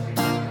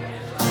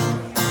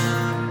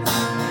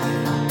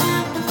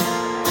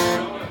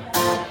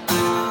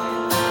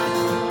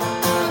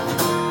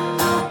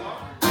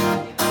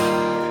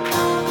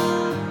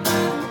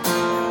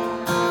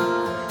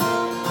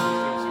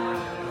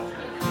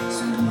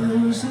 So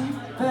music,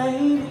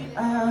 baby, I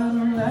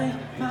don't like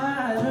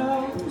my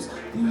nose.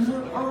 You're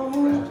the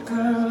only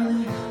girl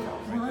that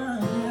I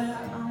want. Yeah,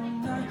 I'm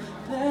not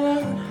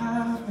playing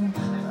hard from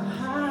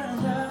behind.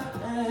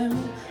 Let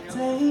me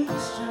take it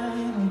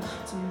straight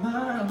to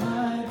my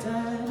mind. Da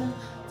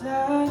da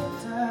da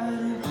da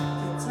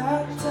da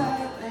da.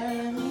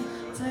 Let me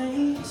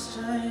take it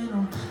straight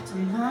to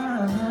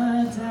my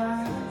mind. Da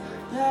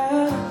da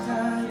da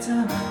da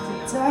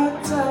da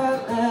da.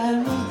 Let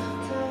me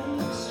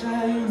take it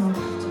straight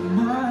to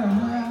my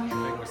mind.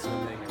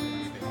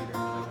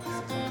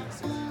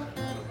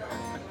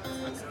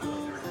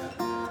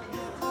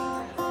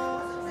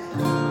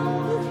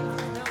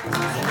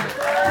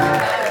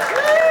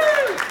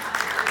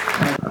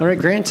 All right,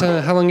 Grant,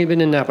 how long have you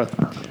been in Napa?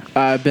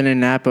 I've been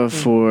in Napa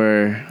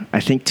for, I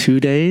think,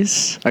 2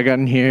 days. I got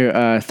in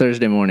here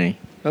Thursday morning.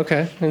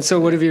 Okay. And so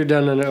what have you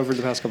done over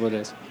the past couple of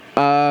days?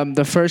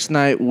 The first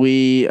night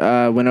we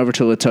went over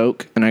to La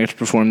Toque, and I got to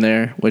perform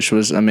there, which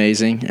was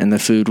amazing, and the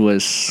food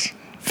was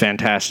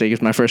fantastic.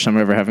 It's my first time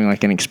ever having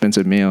like an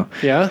expensive meal.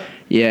 Yeah?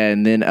 Yeah,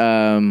 and then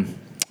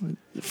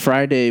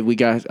Friday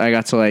I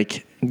got to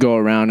like go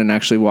around and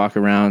actually walk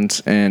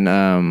around and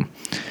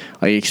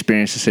like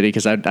experience the city,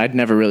 because I'd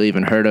never really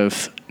even heard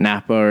of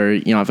Napa or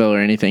Yountville or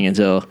anything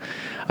until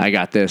I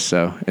got this.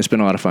 So it's been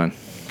a lot of fun.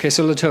 Okay,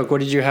 so Latoque,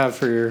 what did you have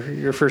for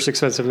your first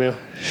expensive meal?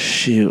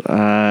 Shoot,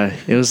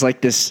 it was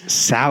like this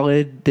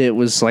salad that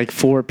was like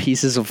 4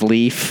 pieces of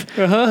leaf,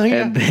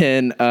 and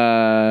then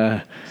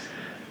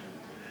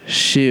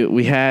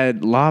we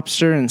had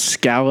lobster and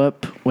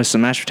scallop with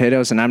some mashed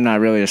potatoes, and I'm not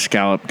really a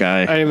scallop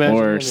guy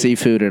or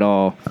seafood at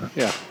all.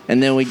 Yeah,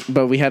 and then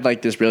we had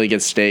like this really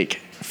good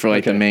steak for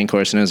like the main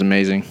course, and it was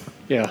amazing.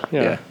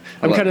 Yeah.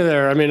 I'm kind of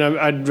there. I mean,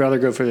 I'd rather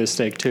go for the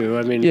steak too.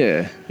 I mean,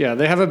 yeah.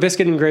 They have a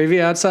biscuit and gravy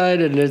outside,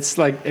 and it's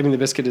like, I mean, the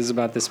biscuit is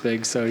about this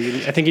big, so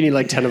I think you need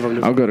like 10 of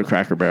them. I'll go to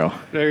Cracker Barrel.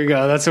 There you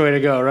go. That's the way to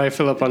go, right?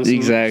 Fill up on some.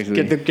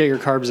 Exactly. Get your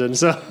carbs in.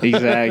 So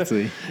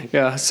exactly.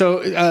 Yeah.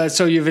 So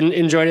you've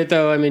enjoyed it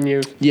though. I mean,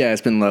 Yeah,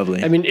 it's been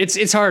lovely. I mean,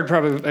 it's hard,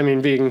 probably. I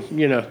mean, being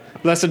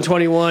less than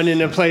 21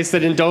 in a place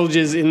that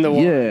indulges in the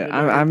wine. Yeah,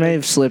 I may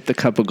have slipped a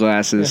couple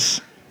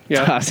glasses.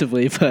 Yeah.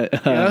 Possibly,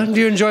 but do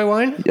you enjoy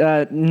wine?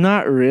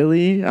 Not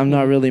really. I'm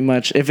not really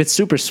much. If it's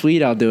super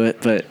sweet, I'll do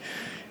it. But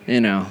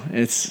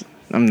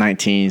I'm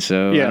 19,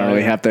 so I don't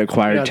really have the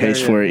acquired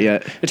taste for it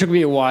yet. It took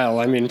me a while.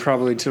 I mean,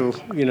 probably till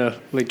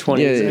late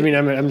 20s. Yeah. I mean,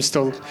 I'm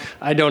still.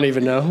 I don't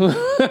even know.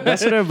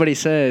 That's what everybody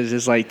says.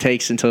 It's like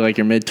takes until like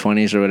your mid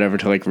 20s or whatever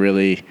to like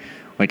really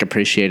like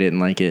appreciate it and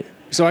like it.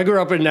 So I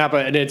grew up in Napa,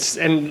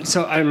 and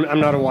so I'm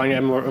not a wine.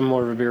 I'm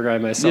more of a beer guy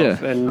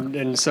myself,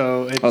 and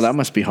so. That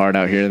must be hard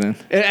out here then.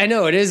 I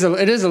know it is.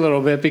 It is a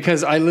little bit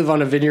because I live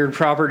on a vineyard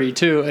property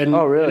too, and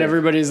really? And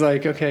everybody's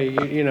like, okay,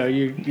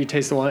 you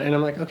taste the wine, and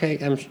I'm like, okay,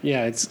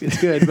 it's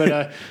good,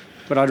 but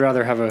I'd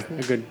rather have a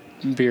good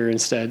beer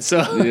instead. So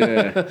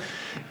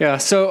yeah.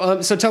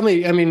 So tell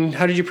me, I mean,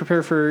 how did you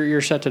prepare for your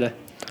set today?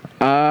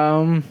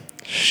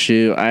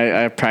 Shoot,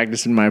 I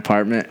practiced in my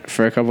apartment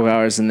for a couple of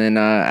hours, and then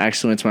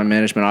actually went to my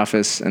management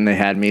office, and they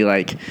had me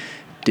like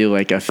do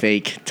like a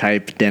fake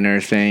type dinner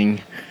thing,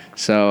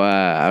 so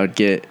I would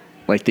get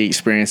like the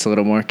experience a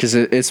little more, because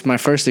it's my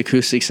first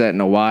acoustic set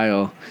in a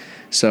while,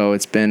 so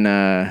it's been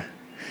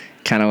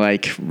kind of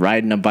like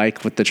riding a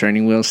bike with the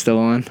training wheels still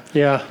on.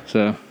 Yeah.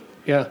 So.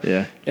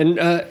 Yeah.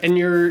 And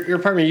your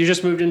apartment, you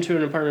just moved into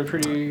an apartment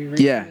pretty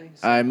recently? Yeah,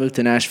 I moved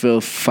to Nashville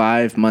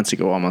 5 months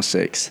ago, almost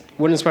 6.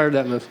 What inspired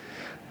that move?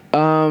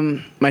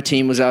 My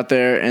team was out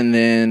there, and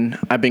then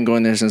I've been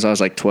going there since I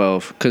was like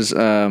 12, because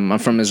I'm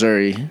from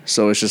Missouri,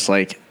 so it's just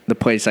like the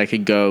place I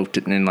could go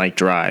and like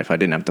drive. I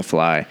didn't have to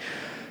fly,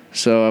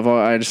 so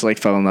I just like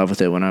fell in love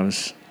with it when I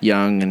was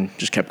young and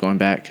just kept going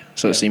back.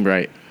 So it seemed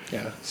right.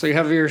 Yeah. So you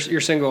have your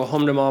single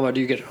 "Home to Mama."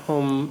 Do you get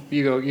home?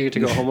 You get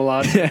to go home a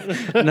lot?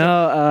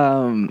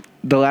 No.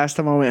 The last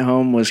time I went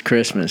home was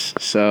Christmas.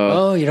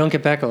 So. You don't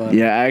get back a lot.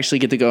 Yeah, I actually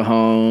get to go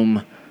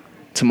home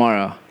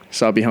tomorrow.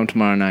 So I'll be home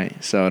tomorrow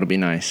night, so it'll be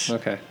nice.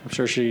 Okay. I'm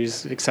sure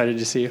she's excited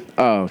to see you.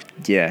 Oh,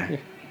 yeah.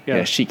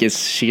 Yeah, she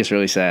gets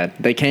really sad.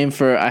 They came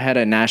I had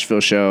a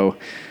Nashville show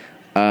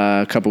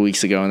a couple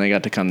weeks ago, and they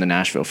got to come to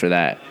Nashville for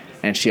that.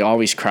 And she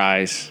always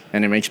cries,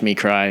 and it makes me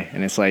cry,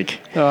 and it's like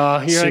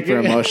super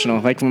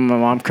emotional. Like when my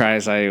mom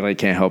cries, I like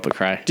can't help but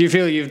cry. Do you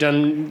feel you've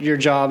done your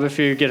job if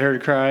you get her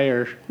to cry,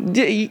 or?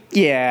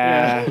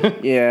 Yeah.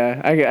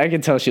 I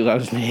can tell she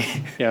loves me.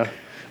 Yeah.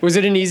 Was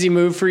it an easy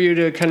move for you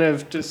to kind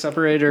of to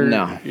separate, or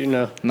no?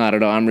 Not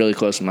at all. I'm really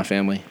close with my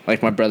family.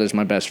 Like my brother's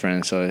my best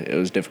friend, so it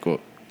was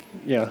difficult.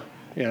 Yeah.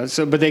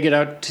 So, but they get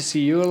out to see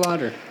you a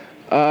lot, or?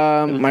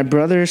 My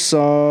brother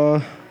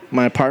saw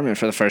my apartment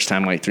for the first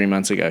time like 3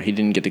 months ago. He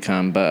didn't get to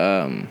come,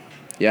 but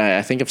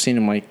I think I've seen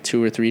him like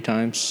 2 or 3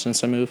 times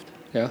since I moved.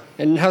 Yeah.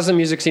 And how's the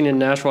music scene in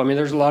Nashville? I mean,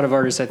 there's a lot of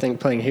artists, I think,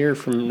 playing here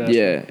from Nashville.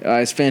 Yeah,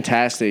 it's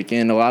fantastic.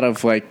 And a lot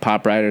of, like,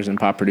 pop writers and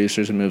pop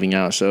producers are moving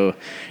out. So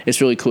it's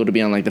really cool to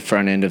be on, like, the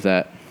front end of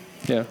that.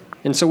 Yeah.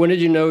 And so when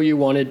did you know you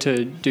wanted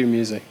to do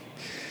music?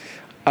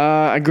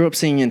 I grew up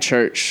singing in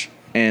church,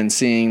 and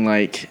seeing,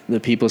 like,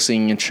 the people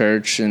singing in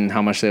church and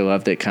how much they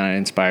loved it kind of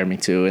inspired me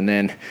to. And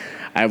then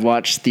I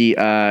watched the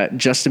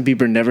Justin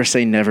Bieber Never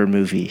Say Never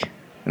movie.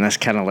 And that's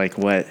kind of, like,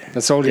 what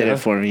did it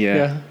for me.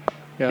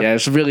 Yeah,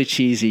 it's really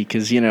cheesy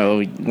because,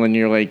 when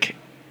you're like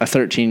a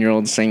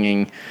 13-year-old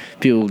singing,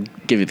 people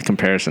give you the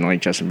comparison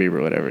like Justin Bieber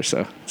or whatever.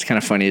 So it's kind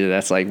of funny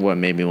that's like what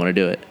made me want to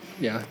do it.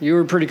 Yeah. You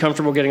were pretty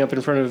comfortable getting up in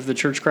front of the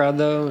church crowd,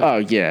 though? Oh,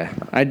 yeah.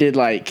 I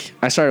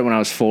started when I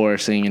was 4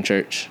 singing in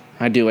church.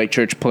 I do like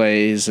church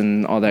plays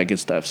and all that good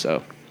stuff.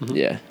 So,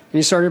 yeah. And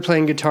you started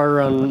playing guitar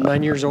around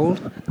 9 years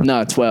old?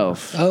 No,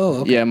 12.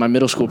 Oh, okay. Yeah, my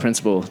middle school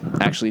principal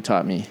actually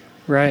taught me.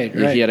 Right.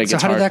 He had a guitar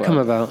club. So how did that come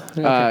about?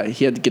 Okay.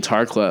 He had the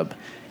guitar club.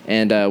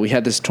 And we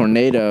had this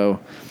tornado,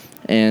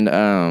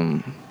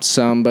 and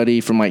somebody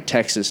from like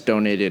Texas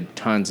donated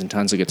tons and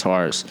tons of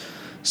guitars.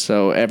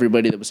 So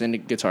everybody that was in the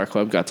guitar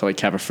club got to like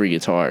have a free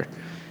guitar.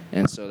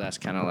 And so that's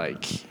kind of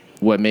like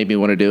what made me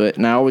want to do it.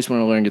 And I always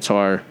wanted to learn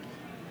guitar,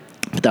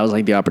 but that was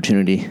like the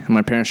opportunity. And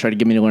my parents tried to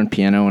get me to learn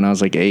piano when I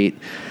was like 8,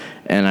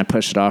 and I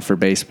pushed it off for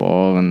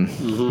baseball, and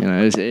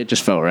it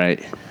just felt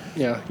right.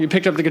 Yeah. You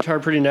picked up the guitar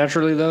pretty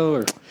naturally, though,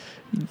 or?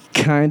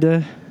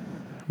 Kinda,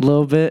 a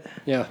little bit.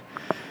 Yeah.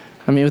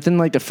 I mean, within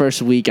like the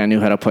first week, I knew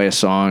how to play a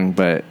song,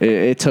 but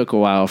it took a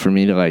while for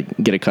me to like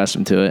get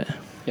accustomed to it.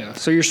 Yeah.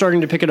 So you're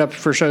starting to pick it up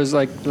for shows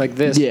like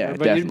this. Yeah,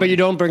 but you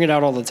don't bring it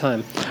out all the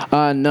time.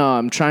 No,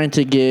 I'm trying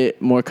to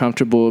get more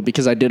comfortable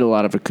because I did a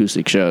lot of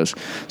acoustic shows.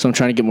 So I'm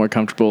trying to get more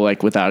comfortable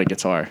like without a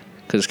guitar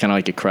because it's kind of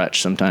like a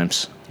crutch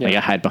sometimes. Yeah. Like I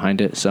hide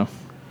behind it. So.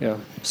 Yeah.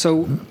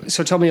 So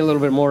tell me a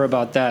little bit more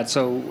about that.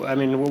 So, I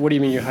mean, what do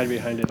you mean you hide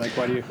behind it? Like,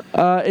 why do you?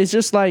 It's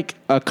just like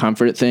a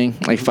comfort thing.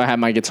 Like if I have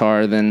my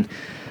guitar, then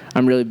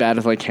I'm really bad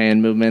with like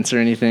hand movements or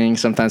anything.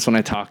 Sometimes when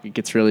I talk, it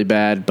gets really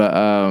bad. But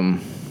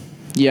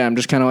yeah, I'm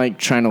just kind of like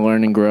trying to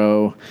learn and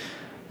grow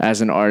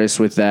as an artist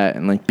with that,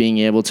 and like being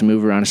able to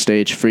move around a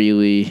stage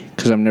freely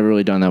because I've never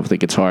really done that with a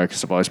guitar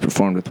because I've always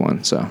performed with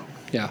one. So.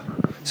 Yeah.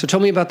 So tell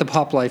me about the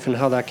pop life and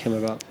how that came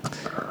about.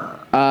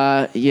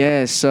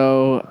 Yeah.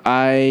 So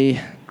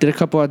I did a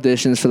couple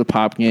auditions for the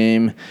pop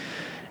game,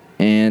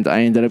 and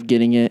I ended up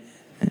getting it.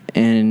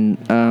 And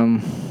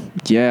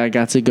yeah, I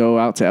got to go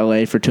out to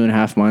LA for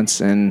 2.5 months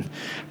and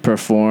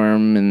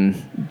perform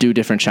and do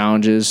different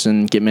challenges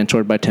and get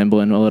mentored by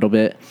Timbaland a little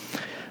bit.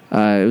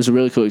 It was a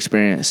really cool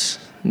experience.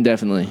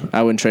 Definitely,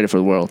 I wouldn't trade it for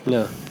the world.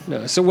 No.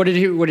 So what did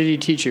he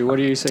teach you? What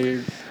do you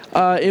say?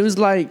 It was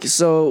like,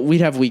 so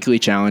we'd have weekly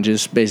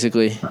challenges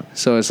basically.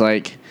 So it's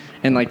like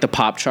in like the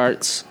pop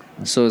charts.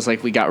 So it's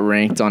like we got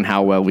ranked on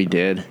how well we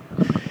did,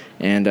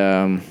 and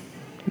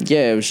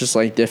yeah, it was just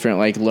like different,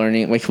 like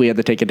learning. Like we had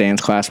to take a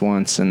dance class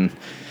once, and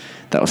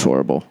that was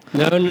horrible.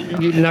 No,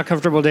 you're not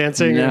comfortable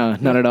dancing? No,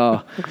 not at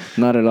all.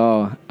 Not at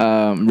all.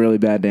 Really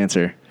bad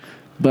dancer.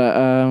 But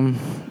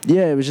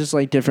yeah, it was just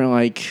like different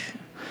like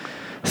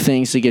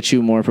things to get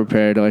you more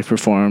prepared to like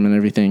perform and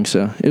everything.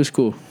 So it was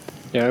cool.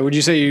 Yeah, would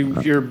you say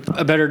you're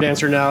a better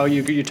dancer now?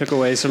 You took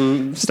away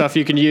some stuff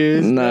you can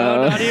use?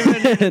 No. Not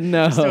even?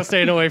 No. Still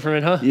staying away from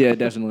it, huh? Yeah,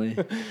 definitely.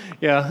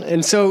 Yeah,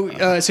 and so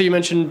you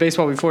mentioned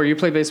baseball before. You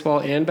play baseball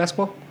and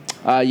basketball?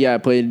 Yeah, I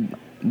played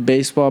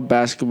baseball,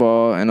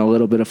 basketball, and a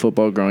little bit of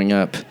football growing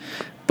up.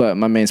 But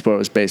my main sport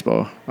was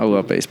baseball. I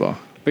love baseball.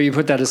 But you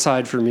put that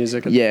aside for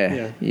music?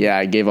 Yeah,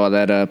 I gave all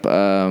that up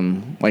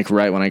like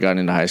right when I got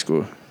into high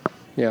school.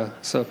 Yeah,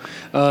 so,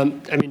 I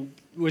mean,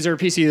 was there a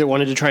piece of you that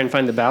wanted to try and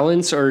find the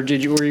balance, or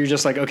were you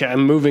just like, okay,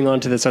 I'm moving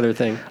on to this other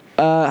thing?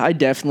 I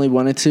definitely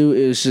wanted to.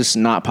 It was just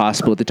not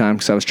possible at the time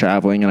because I was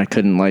traveling and I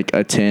couldn't like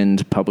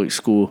attend public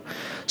school,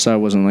 so I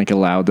wasn't like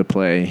allowed to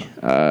play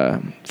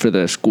for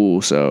the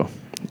school. So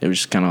it was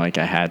just kind of like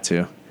I had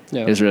to.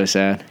 Yeah. It was really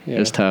sad. Yeah. It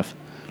was tough.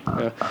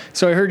 Yeah.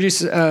 So I heard you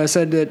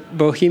said that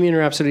Bohemian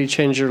Rhapsody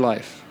changed your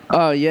life.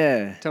 Oh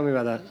yeah. Tell me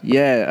about that.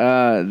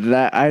 Yeah,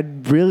 that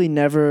I'd really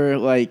never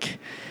like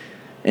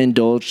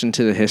indulged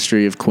into the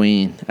history of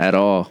Queen at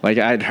all. Like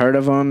I'd heard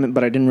of them,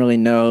 but I didn't really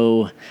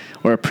know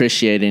or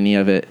appreciate any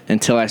of it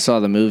until I saw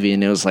the movie,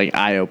 and it was like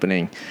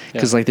eye-opening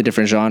because like the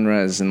different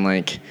genres and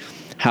like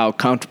how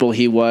comfortable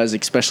he was,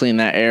 especially in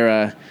that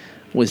era,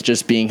 with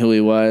just being who he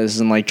was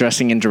and like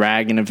dressing in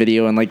drag in a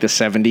video in like the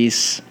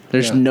 70s.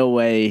 There's no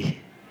way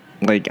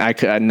like I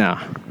could no.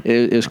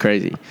 It was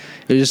crazy.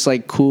 It was just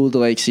like cool to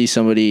like see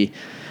somebody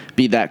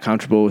be that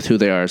comfortable with who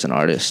they are as an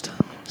artist.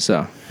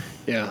 So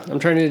yeah, I'm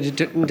trying to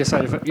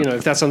decide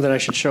if that's something I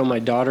should show my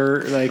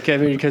daughter. Like, I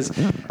mean, because,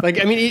 like,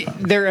 I mean,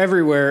 they're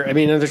everywhere. I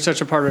mean, they're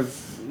such a part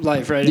of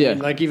life, right? Yeah. I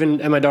mean, like, even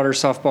at my daughter's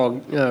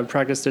softball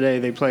practice today,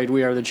 they played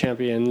 "We Are the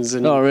Champions."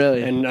 And, oh,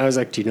 really? And I was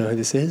like, "Do you know who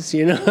this is?"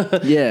 You know?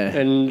 Yeah.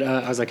 And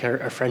I was like,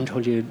 "Our friend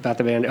told you about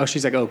the band." Oh,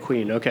 she's like, "Oh,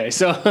 Queen." Okay,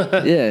 so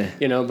yeah,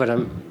 but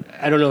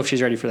I don't know if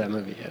she's ready for that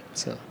movie yet.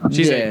 So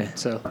she's 8,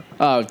 so.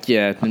 Oh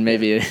yeah, then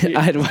maybe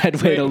I'd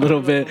wait a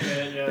little bit.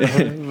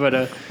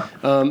 But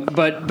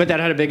that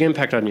had a big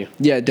impact on you.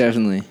 Yeah,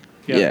 definitely.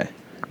 Yeah.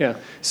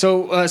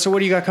 So what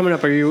do you got coming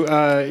up? Are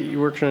you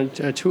working on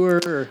a tour?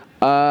 Or?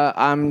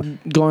 I'm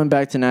going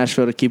back to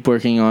Nashville to keep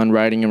working on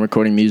writing and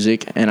recording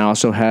music, and I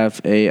also have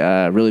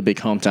a really big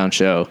hometown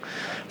show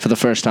for the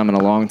first time in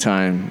a long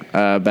time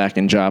back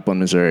in Joplin,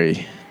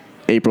 Missouri,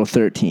 April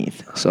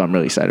 13th. So I'm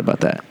really excited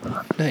about that.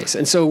 Nice.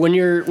 And so when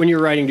you're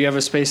writing, do you have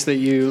a space that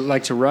you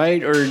like to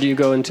write, or do you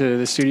go into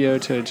the studio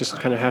to just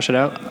kind of hash it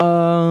out?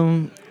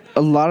 A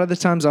lot of the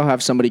times I'll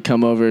have somebody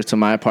come over to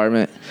my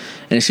apartment,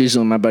 and it's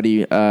usually my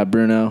buddy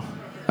Bruno,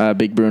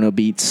 Big Bruno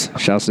Beats.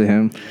 Shouts to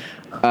him.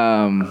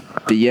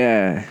 But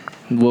yeah,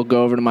 we'll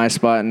go over to my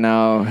spot, and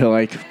now he'll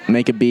like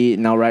make a beat,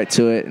 and I'll write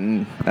to it,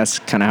 and that's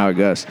kind of how it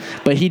goes.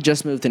 But he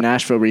just moved to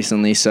Nashville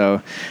recently,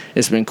 so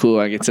it's been cool.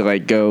 I get to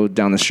like go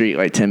down the street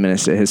like 10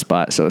 minutes to his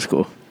spot, so it's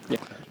cool. Yeah.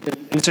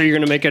 And so you're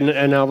gonna make an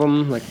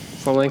album, like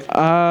full length?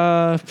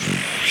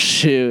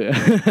 Shoot.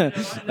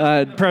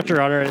 Pressure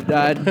on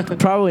it.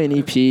 Probably an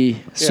EP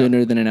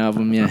sooner than an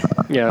album. Yeah.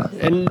 Yeah,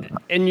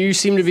 and you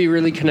seem to be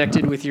really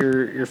connected with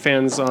your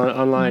fans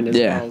online as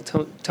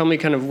well. Tell me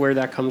kind of where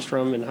that comes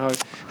from and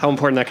how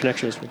important that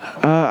connection is for you.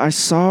 I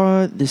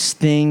saw this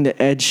thing that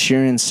Ed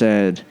Sheeran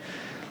said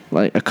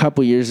like a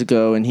couple years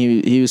ago, and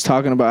he was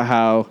talking about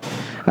how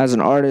as an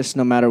artist,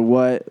 no matter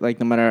what, like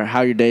no matter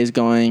how your day's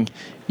going,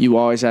 you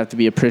always have to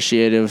be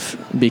appreciative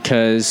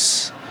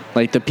because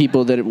Like, the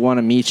people that want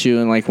to meet you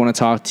and, like, want to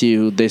talk to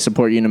you, they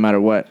support you no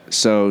matter what.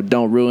 So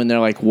don't ruin their,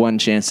 like, one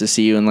chance to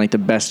see you in, like, the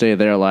best day of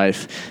their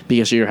life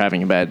because you're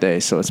having a bad day.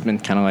 So it's been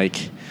kind of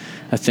like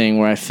a thing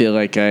where I feel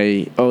like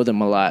I owe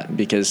them a lot,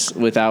 because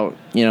without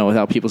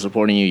people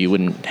supporting you, you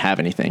wouldn't have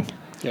anything.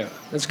 Yeah,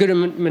 that's a good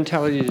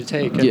mentality to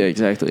take. Yeah,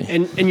 exactly.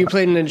 And you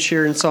played an Ed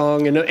Sheeran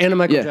song and a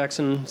Michael Yeah.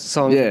 Jackson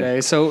song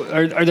today. So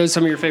are those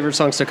some of your favorite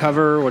songs to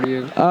cover? What do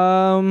you?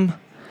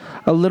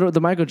 The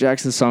Michael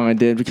Jackson song I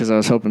did because I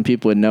was hoping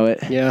people would know it.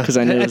 Yeah. Because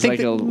I knew it was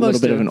like a little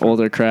bit of an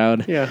older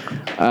crowd. Yeah.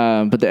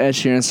 But the Ed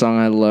Sheeran song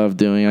I love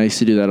doing. I used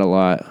to do that a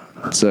lot.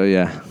 So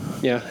yeah.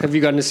 Yeah. Have you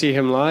gotten to see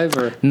him live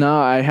or?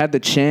 No, I had the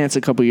chance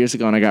a couple years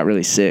ago and I got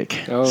really sick.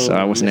 Oh, so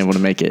I wasn't able to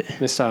make it.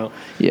 Missed out.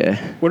 Yeah.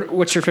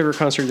 What's your favorite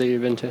concert that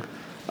you've been to?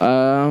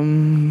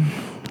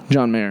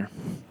 John Mayer.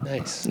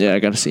 Nice. Yeah, I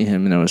got to see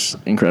him and it was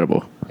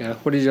incredible. Yeah.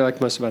 What did you like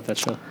most about that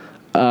show?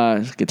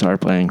 Guitar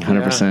playing,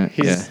 100%.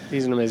 Yeah.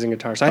 He's an amazing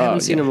guitarist. I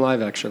haven't seen him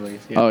live actually.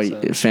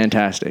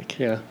 Fantastic.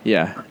 Yeah.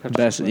 Yeah.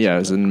 Best. Yeah, it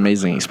was an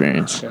amazing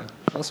experience. Yeah.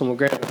 Awesome. Well,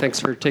 great. Thanks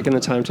for taking the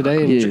time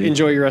today. And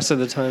enjoy your rest of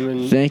the time.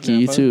 And thank you.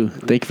 You too.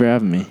 Thank you for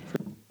having me.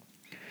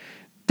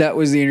 That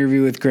was the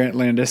interview with Grant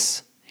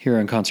Landis here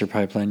on Concert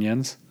Pipeline,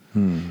 Jens.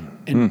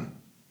 I'm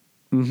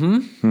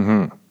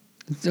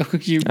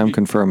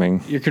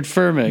confirming. You're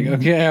confirming.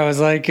 Okay, I was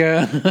like,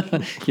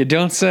 you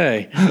don't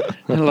say.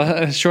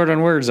 Short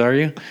on words, are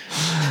you?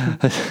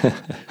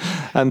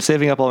 I'm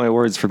saving up all my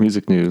words for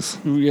music news.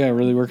 Yeah,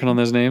 really working on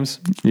those names?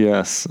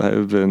 Yes,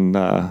 I've been,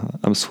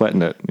 I'm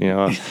sweating it. You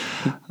know,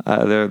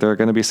 there are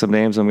going to be some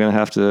names I'm going to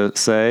have to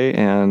say,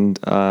 and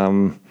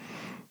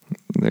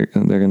they're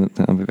going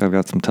to, I've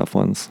got some tough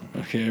ones.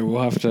 Okay,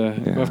 we'll have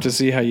to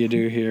see how you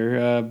do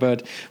here.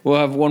 But we'll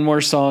have one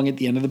more song at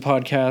the end of the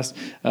podcast,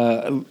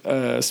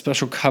 a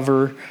special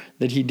cover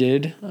that he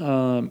did at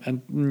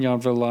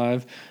Yountville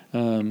Live.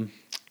 We're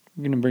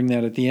going to bring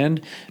that at the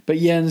end. But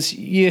Jens,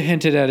 you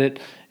hinted at it.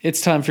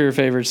 It's time for your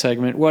favorite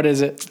segment. What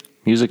is it?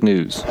 Music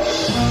news.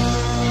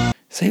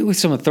 Say it with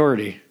some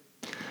authority.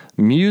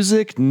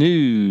 Music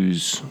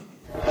news.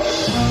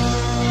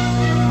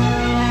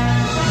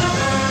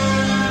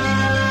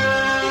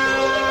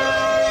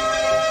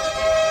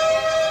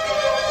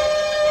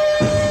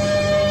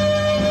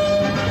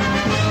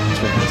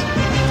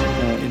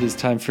 It is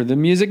time for the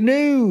music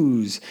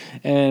news.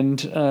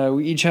 And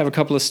we each have a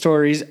couple of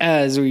stories,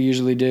 as we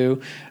usually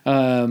do.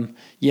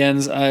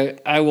 Jens,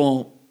 I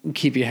won't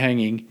keep you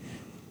hanging.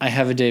 I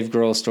have a Dave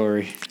Grohl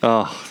story.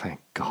 Oh, thank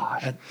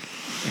God.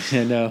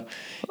 I know.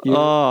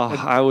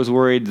 I was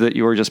worried that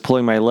you were just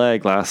pulling my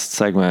leg last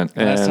segment.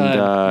 Last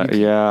time. You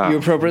You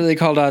appropriately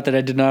called out that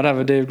I did not have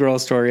a Dave Grohl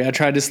story. I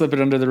tried to slip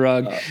it under the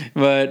rug,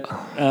 but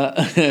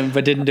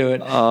didn't do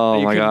it.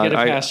 Oh my God. Get it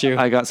past you.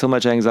 I got so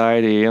much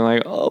anxiety. I'm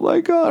like, oh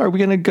my God, are we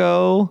going to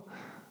go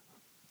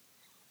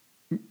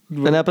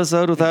an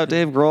episode without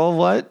Dave Grohl?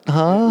 What?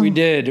 Huh? We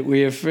did.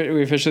 We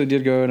officially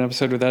did go an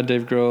episode without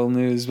Dave Grohl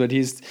news, but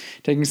he's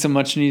taking some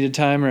much needed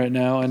time right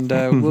now. And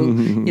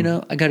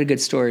we'll, I got a good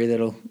story that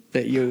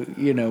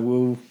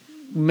will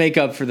make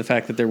up for the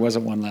fact that there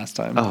wasn't one last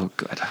time. Oh,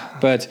 good.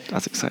 But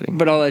that's exciting.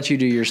 But I'll let you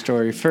do your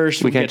story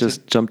first. We can't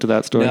just jump to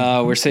that story.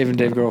 No, we're saving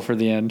Dave Grohl for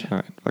the end. All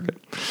right. Fuck it.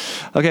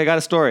 Okay, I got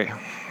a story.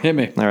 Hit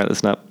me. All right,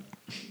 listen up.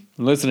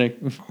 I'm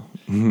listening.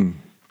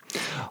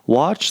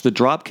 Watch the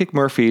Dropkick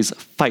Murphys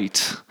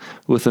fight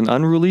with an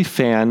unruly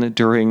fan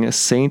during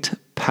St.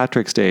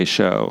 Patrick's Day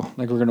show.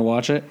 Like we're gonna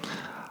watch it?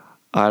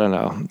 I don't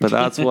know, but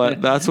that's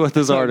what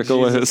this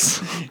article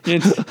is.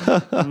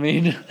 I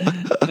mean, are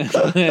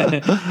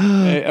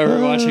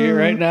we watching it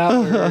right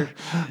now?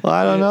 Well,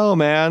 I don't know,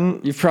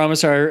 man. You've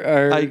promised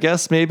our I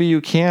guess maybe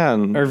you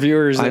can. Our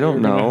viewers. I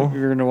don't know.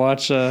 You're gonna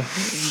watch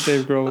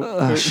Dave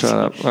Grohl. Shut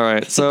up. All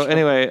right. So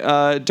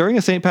anyway, during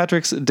a St.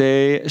 Patrick's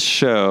Day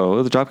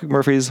show, the Dropkick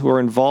Murphys were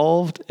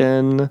involved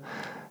in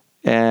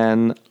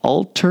an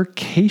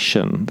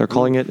altercation. They're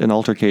calling it an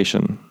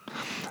altercation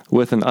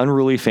with an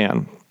unruly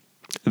fan.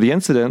 The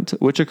incident,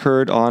 which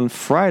occurred on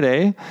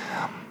Friday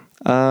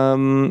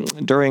during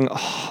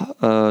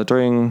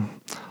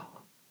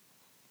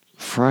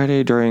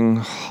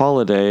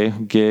holiday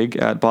gig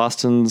at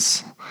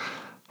Boston's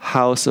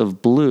House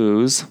of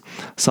Blues,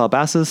 saw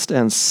bassist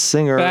and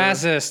singer.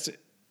 Bassist.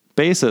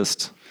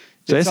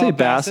 Did I say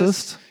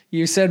bassist?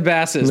 You said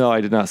bassist. No,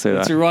 I did not say that.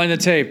 Let's rewind the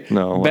tape.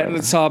 No.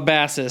 Saw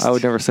bassist. I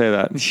would never say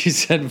that. You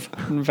said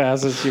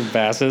bassist, you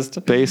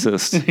bassist.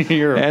 Bassist.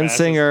 You're a and bassist.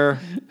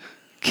 Singer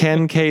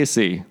Ken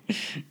Casey.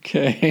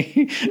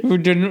 Okay.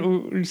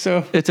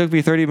 So it took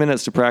me 30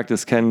 minutes to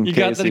practice Ken you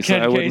Casey, got the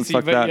Ken so I wouldn't Casey,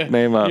 fuck that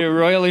name up. You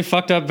royally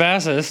fucked up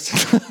bassist.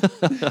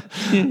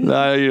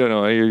 No, you don't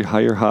know.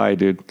 You're high,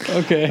 dude.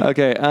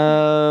 Okay.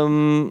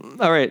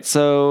 All right.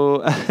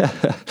 So,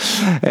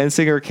 and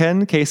singer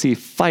Ken Casey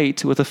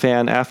fight with a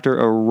fan after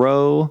a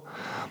row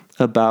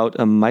about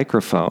a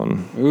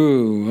microphone.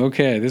 Ooh,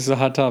 okay. This is a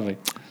hot topic.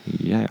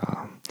 Yeah.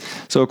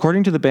 So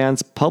according to the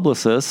band's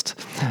publicist,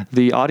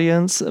 the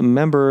audience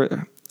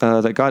member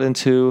that got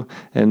into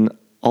an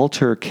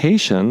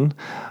altercation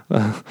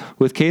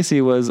with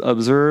Casey was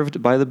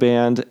observed by the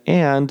band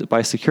and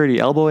by security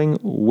elbowing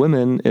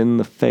women in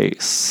the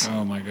face.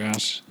 Oh my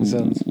gosh.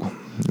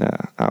 Yeah,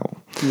 ow.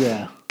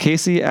 Yeah.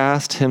 Casey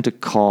asked him to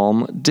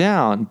calm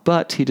down,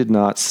 but he did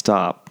not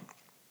stop.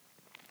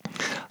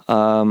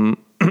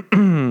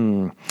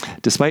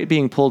 Despite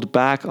being pulled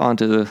back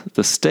onto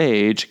the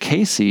stage,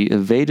 Casey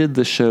evaded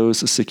the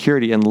show's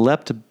security and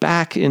leapt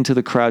back into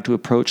the crowd to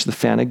approach the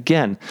fan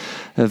again.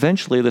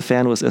 Eventually, the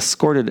fan was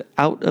escorted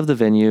out of the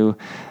venue,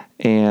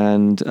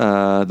 and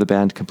the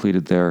band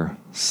completed their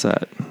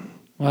set.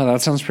 Wow,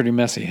 that sounds pretty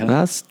messy, huh?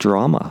 That's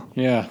drama.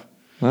 Yeah.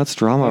 That's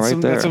drama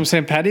right there. That's some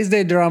St. Patty's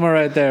Day drama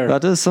right there.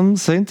 That is some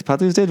St.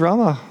 Patty's Day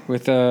drama.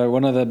 With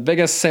one of the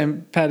biggest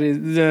St.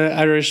 Patty's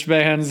Irish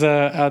bands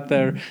out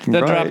there,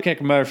 the Right. Dropkick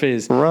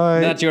Murphys. Right.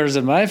 Not yours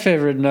and my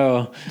favorite,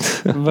 no.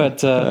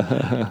 But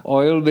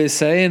I'll be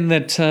saying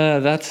that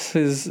that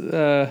is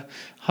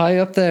high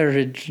up there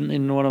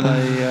in one of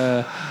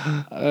my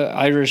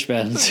Irish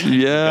bands.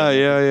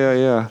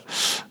 Yeah.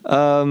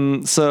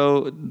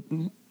 So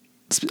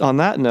on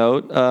that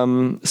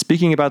note,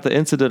 speaking about the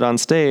incident on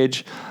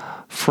stage,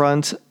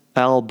 Front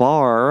Al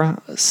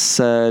Bar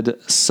said,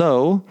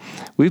 "So,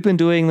 we've been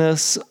doing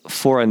this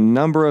for a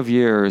number of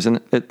years, and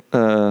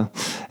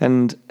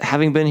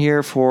having been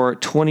here for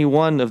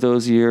 21 of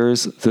those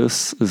years,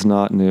 this is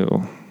not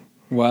new."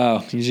 Wow,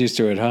 he's used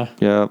to it, huh?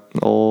 Yeah.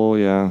 Oh,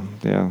 yeah.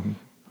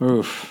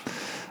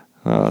 Oof.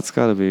 That's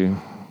got to be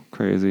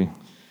crazy.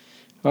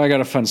 Well, I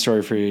got a fun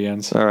story for you,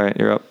 Jens. All right,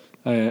 you're up.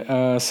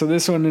 So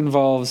this one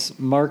involves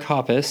Mark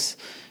Hoppus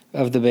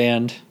of the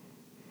band.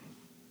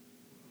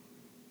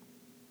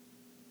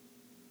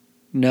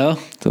 No,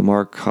 The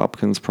Mark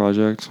Hopkins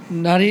Project.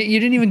 you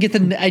didn't even get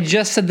I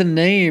just said the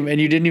name, and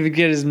you didn't even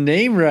get his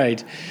name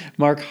right.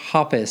 Mark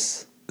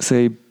Hoppus.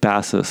 Say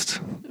bassist.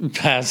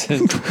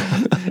 Bassist.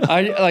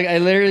 I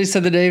literally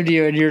said the name to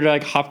you, and you're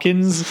like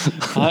Hopkins.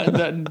 What's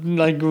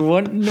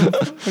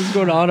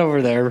going on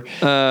over there?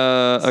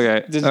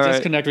 Okay. There's a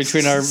disconnect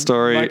between our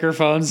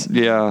microphones.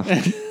 Yeah.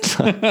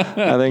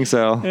 I think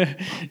so.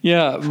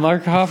 Yeah,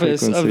 Mark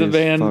Hoppus of the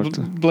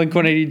band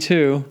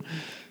Blink-182,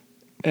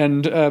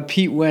 and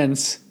Pete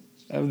Wentz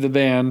of the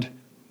band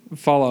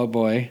Fall Out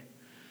Boy.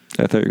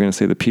 I thought you were going to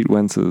say the Pete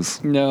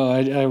Wentzes. No,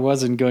 I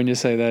wasn't going to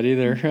say that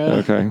either.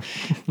 Okay.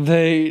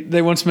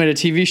 They once made a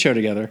TV show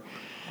together.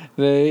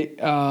 They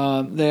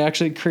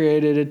actually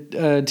created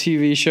a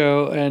TV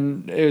show,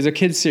 and it was a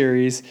kids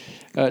series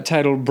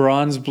titled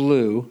Bronze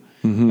Blue.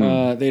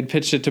 Mm-hmm. They had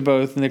pitched it to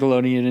both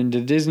Nickelodeon and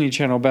to Disney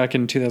Channel back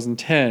in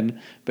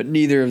 2010, but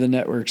neither of the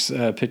networks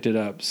picked it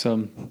up.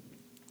 So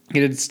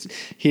he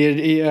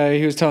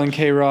was telling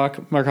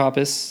K-Rock, Mark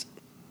Hoppus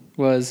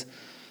was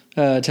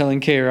telling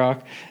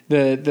K-Rock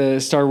the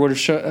star would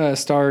have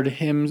starred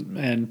him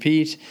and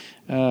Pete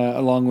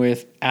along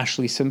with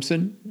Ashley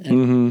Simpson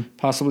and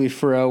possibly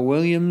Pharrell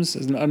Williams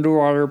as an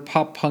underwater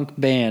pop punk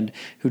band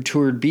who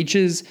toured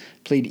beaches,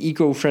 played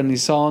eco-friendly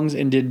songs,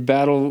 and did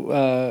battle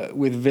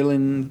with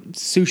villain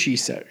sushi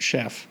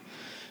chef.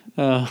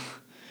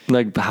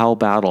 Like how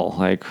battle?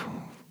 Like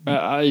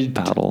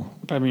battle.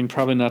 I mean,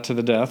 probably not to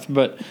the death,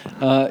 but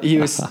he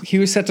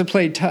was set to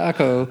play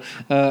Taco,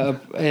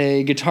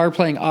 a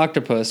guitar-playing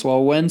octopus,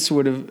 while Wentz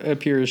would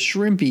appear as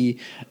Shrimpy,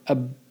 a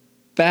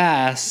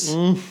bass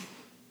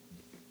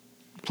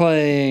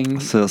playing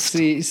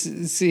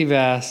sea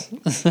bass,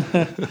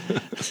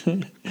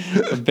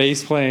 a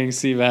bass playing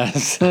sea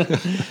bass.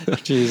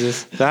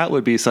 Jesus, that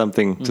would be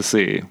something to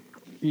see.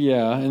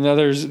 Yeah, and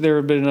there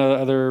have been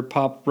other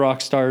pop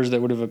rock stars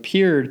that would have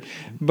appeared,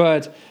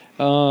 but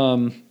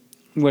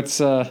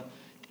what's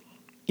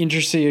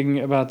interesting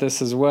about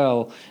this as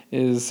well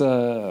is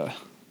that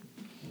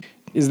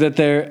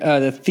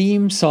the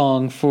theme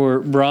song for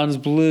Bronze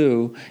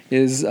Blue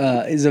is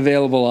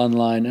available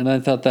online, and I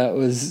thought that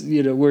was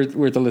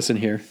worth a listen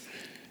here.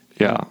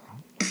 Yeah.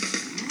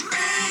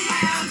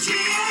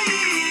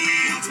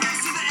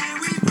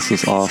 This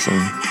is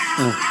awesome.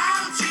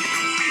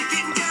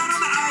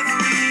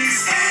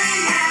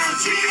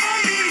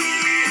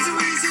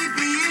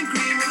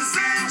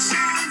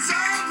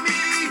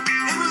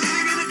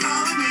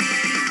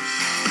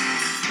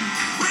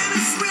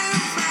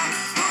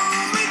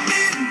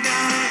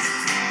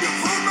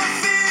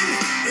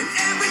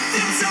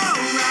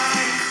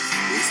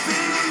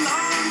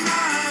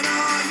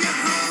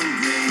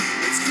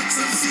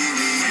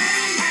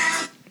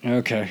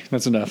 Okay,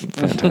 that's enough.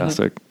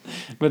 Fantastic.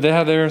 But they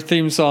have their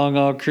theme song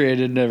all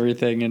created and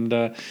everything,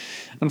 and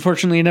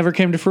unfortunately, it never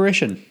came to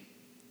fruition.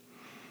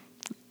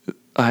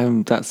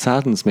 That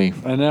saddens me.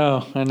 I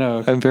know.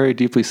 I'm very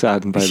deeply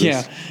saddened by this.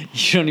 Yeah,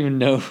 you don't even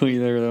know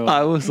either, though.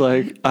 I was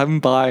like, I'm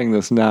buying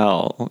this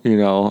now, and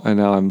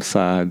now I'm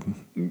sad.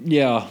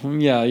 Yeah,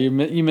 you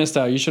missed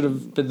out. You should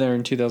have been there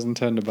in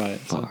 2010 to buy it.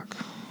 Fuck.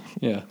 So,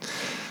 yeah.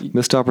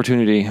 Missed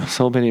opportunity.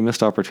 So many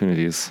missed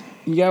opportunities.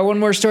 You got one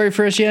more story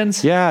for us,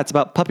 Jens? Yeah, it's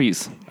about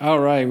puppies. All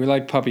right, we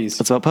like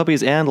puppies. It's about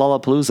puppies and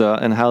Lollapalooza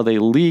and how they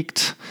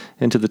leaked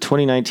into the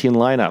 2019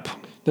 lineup.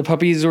 The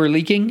puppies were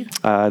leaking?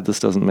 This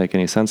doesn't make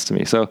any sense to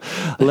me. So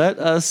let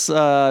us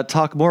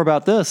talk more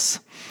about this.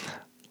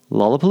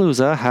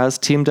 Lollapalooza has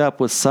teamed up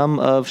with some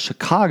of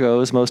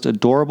Chicago's most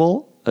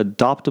adorable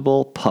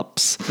adoptable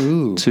pups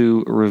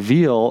to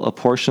reveal a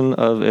portion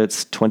of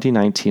its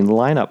 2019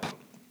 lineup.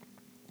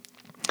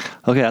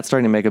 Okay, that's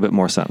starting to make a bit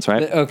more sense,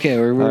 right? Okay,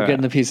 we're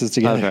getting the pieces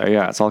together. Okay,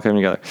 yeah, it's all coming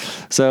together.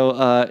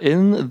 So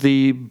in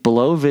the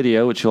below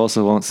video, which you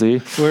also won't see.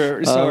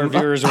 So our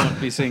viewers won't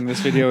be seeing this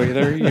video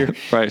either. You're,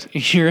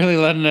 right. You're really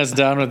letting us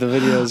down with the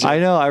videos. I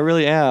know, I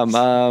really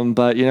am.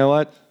 But you know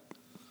what?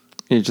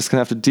 You're just going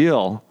to have to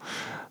deal.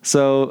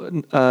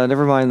 So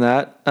never mind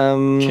that.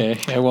 Okay,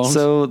 I won't.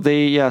 So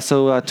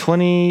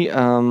 20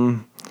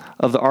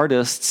 of the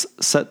artists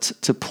set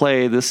to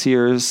play this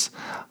year's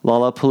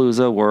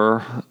Lollapalooza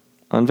were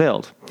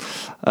unveiled.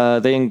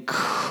 They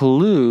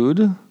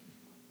include,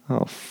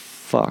 oh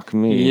fuck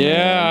me.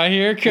 Yeah,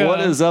 here comes.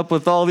 What is up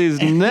with all these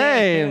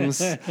names?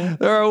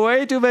 There are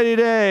way too many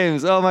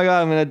names. Oh my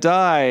god, I'm gonna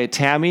die.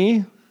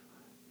 Tammy,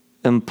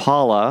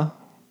 Impala,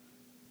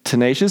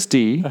 Tenacious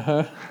D,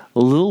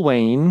 Lil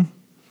Wayne,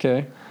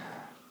 okay,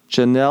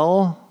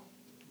 Janelle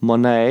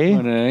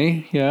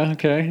Monáe, yeah,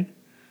 okay,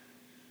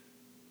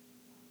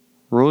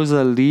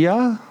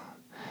 Rosalia,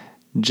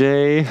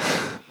 J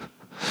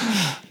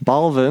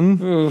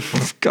Balvin.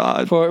 Oof.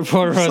 God. Poor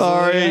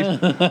sorry.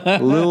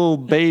 Lil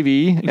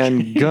Baby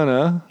and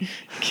Gunna.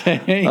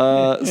 Okay.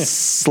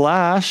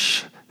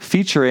 Slash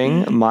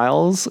featuring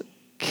Miles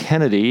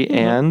Kennedy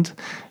and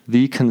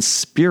the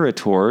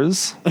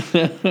Conspirators,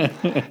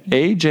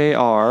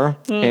 AJR,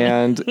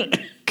 and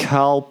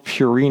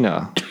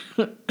Calpurnia.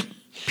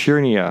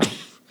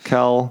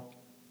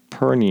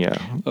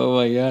 Oh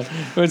my god!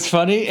 What's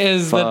funny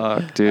is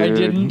that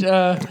dude.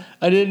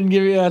 I didn't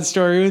give you that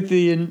story with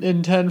the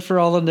intent for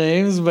all the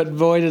names, but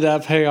boy did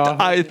that pay off.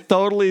 I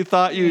totally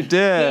thought you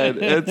did.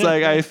 It's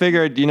like I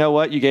figured, you know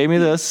what? You gave me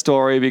this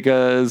story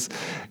because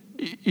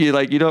you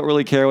don't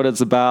really care what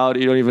it's about.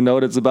 You don't even know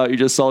what it's about. You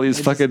just saw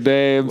these fucking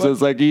names. It's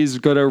like he's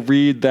gonna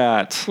read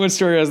that. What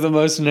story has the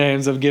most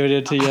names? I've given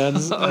it to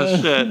Jens.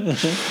 Oh shit!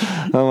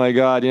 Oh my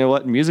god! You know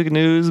what? Music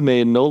news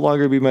may no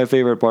longer be my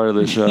favorite part of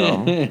the show.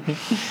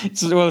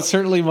 Well, it's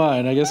certainly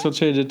mine. I guess we'll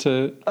change it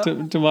to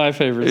my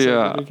favorite.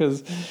 Yeah.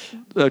 Because.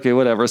 Okay,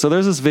 whatever. So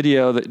there's this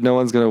video that no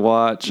one's gonna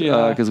watch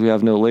because we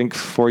have no link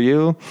for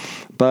you.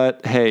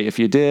 But hey, if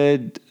you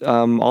did,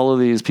 all of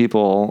these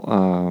people,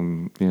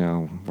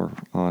 were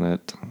on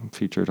it,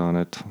 featured on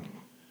it.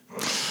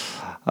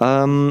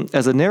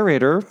 As a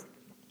narrator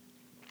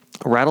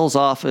rattles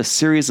off a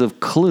series of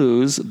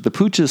clues, the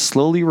pooches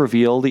slowly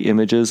reveal the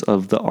images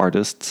of the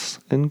artists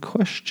in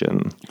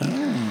question.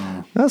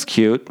 Oh. That's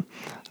cute.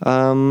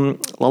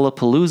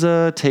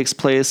 Lollapalooza takes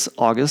place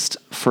August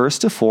 1st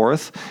to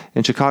 4th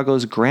in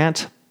Chicago's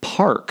Grant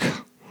Park.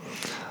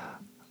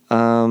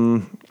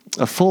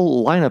 A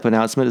full lineup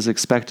announcement is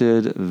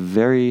expected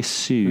very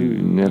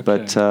soon. Okay.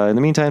 But in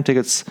the meantime,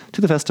 tickets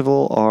to the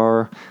festival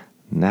are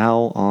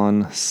now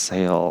on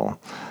sale.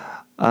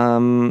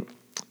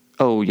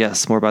 Oh,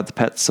 yes, more about the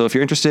pets. So if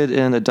you're interested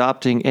in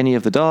adopting any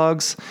of the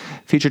dogs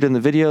featured in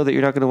the video that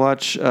you're not going to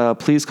watch,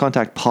 please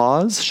contact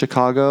Paws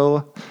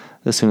Chicago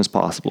as soon as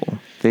possible.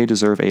 They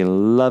deserve a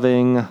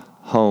loving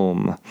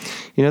home.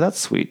 You know, that's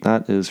sweet.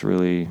 That is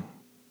really,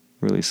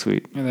 really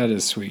sweet. Yeah, that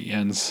is sweet,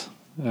 Jens.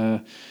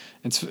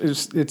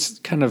 It's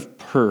kind of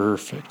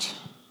perfect.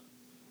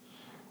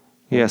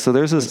 Yeah, so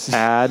there's this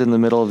ad in the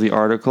middle of the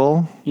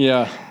article.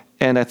 Yeah.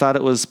 And I thought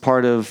it was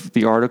part of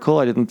the article.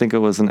 I didn't think it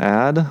was an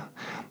ad.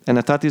 And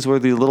I thought these were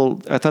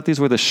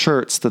the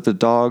shirts that the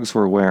dogs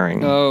were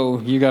wearing. Oh,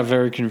 you got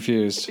very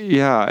confused.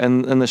 Yeah,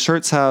 and the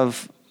shirts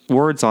have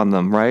words on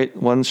them, right?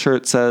 One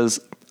shirt says,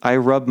 "I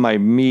rub my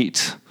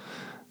meat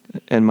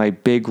and my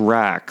big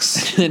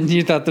racks." And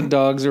you thought the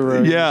dogs were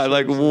wearing yeah,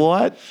 like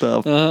what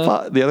the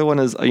fuck? The other one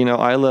is,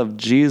 "I love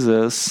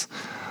Jesus,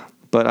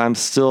 but I'm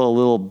still a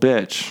little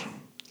bitch."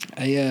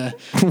 I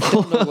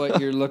don't know what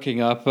you're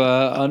looking up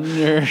on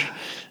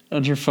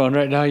your phone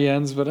right now,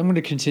 Jens, but I'm going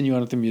to continue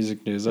on with the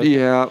music news. Okay?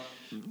 Yeah.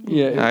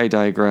 Yeah. I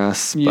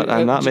digress, but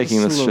I'm not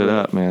making this shit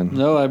up, man.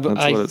 No,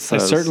 I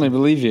certainly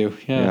believe you.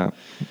 Yeah.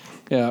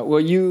 Yeah. Well,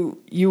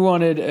 you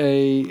wanted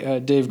a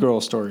Dave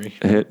Grohl story.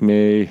 Hit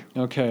me.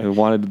 Okay. I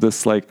wanted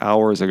this like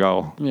hours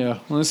ago. Yeah.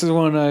 Well, this is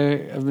one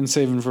I've been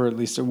saving for at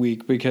least a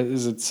week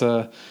because it's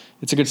a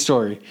good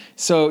story.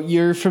 So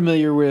you're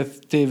familiar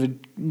with Dave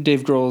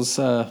Grohl's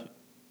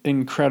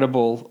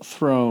incredible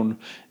throne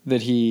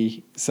that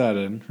he sat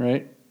in,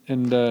 right?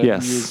 And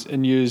yes.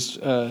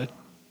 used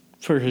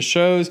for his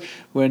shows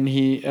when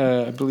he,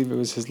 I believe it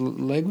was his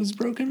leg was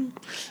broken.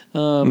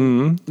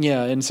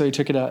 Yeah, and so he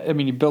took it out. I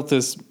mean, he built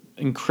this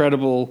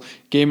incredible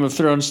Game of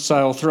Thrones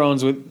style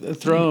thrones with a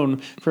throne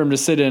for him to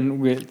sit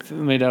in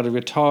made out of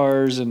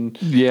guitars and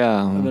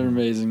other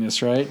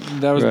amazingness, right?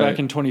 That was back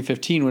in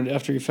 2015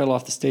 after he fell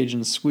off the stage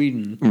in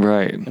Sweden,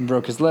 right, and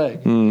broke his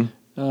leg.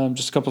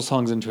 Just a couple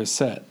songs into his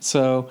set.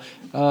 So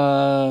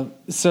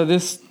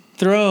this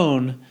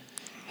throne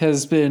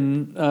has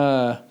been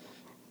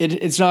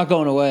It's not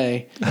going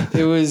away.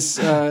 It was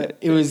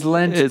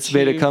lent. It's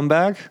made a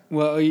comeback.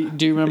 Well,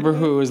 do you remember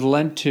who it was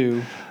lent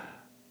to?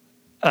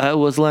 It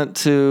was lent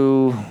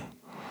to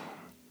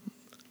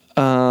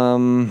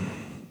Axl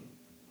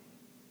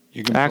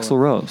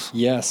Rose.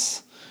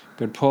 Yes,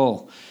 good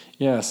pull.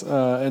 Yes,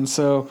 and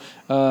so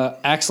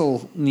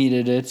Axl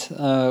needed it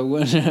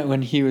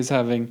when he was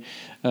having,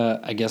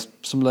 I guess,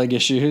 some leg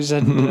issues,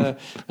 and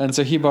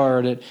so he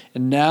borrowed it,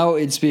 and now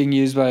it's being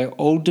used by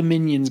Old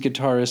Dominion's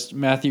guitarist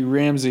Matthew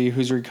Ramsey,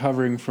 who's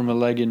recovering from a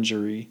leg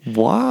injury.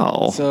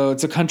 Wow! So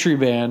it's a country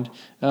band.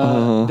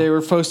 They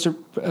were forced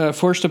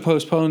to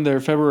postpone their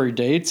February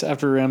dates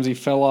after Ramsey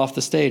fell off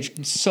the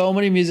stage. So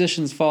many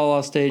musicians fall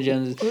off stage,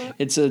 and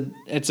it's an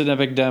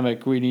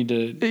epidemic. We need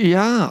to.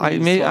 Yeah,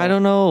 I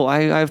don't know.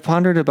 I've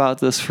pondered about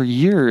this for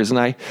years, and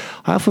I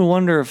often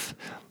wonder if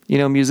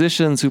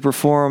musicians who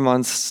perform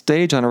on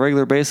stage on a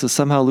regular basis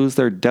somehow lose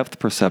their depth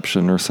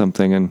perception or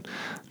something, and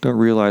don't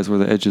realize where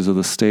the edges of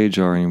the stage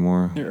are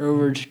anymore. They're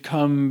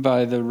overcome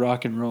by the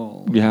rock and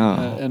roll.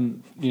 Yeah,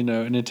 and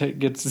it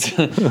gets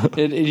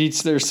it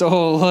eats their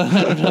soul.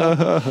 I don't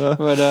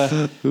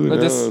know, Who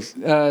knows?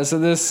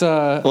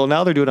 Well,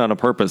 now they're doing it on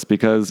purpose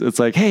because it's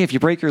like, hey, if you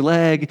break your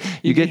leg,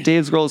 you get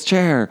Dave Grohl's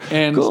chair.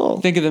 And cool.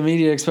 Think of the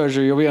media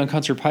exposure. You'll be on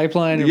Concert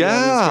Pipeline.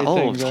 Yeah.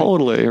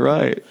 Totally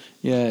right.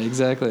 Yeah,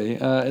 exactly.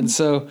 And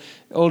so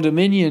Old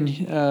Dominion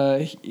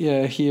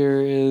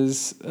here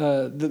is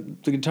the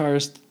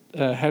guitarist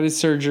had his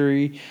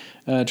surgery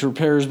to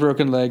repair his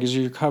broken leg. Is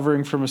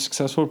recovering from a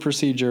successful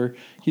procedure.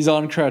 He's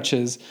on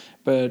crutches,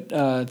 but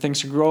thanks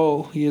to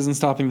Grohl, he isn't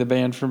stopping the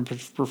band from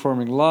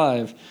performing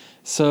live.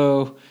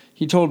 So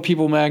he told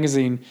People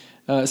magazine,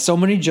 so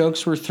many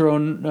jokes were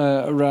thrown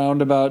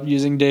around about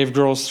using Dave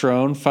Grohl's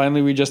throne.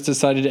 Finally, we just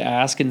decided to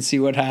ask and see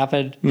what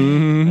happened.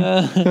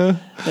 Mm-hmm.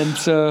 And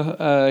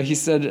so he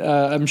said,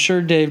 I'm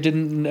sure Dave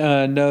didn't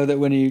know that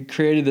when he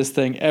created this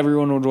thing,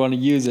 everyone would want to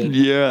use it.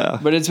 Yeah.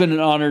 But it's been an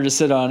honor to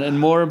sit on. And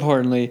more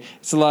importantly,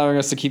 it's allowing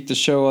us to keep the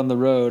show on the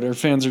road. Our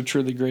fans are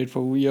truly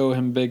grateful. We owe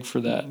him big for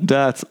that.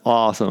 That's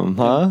awesome,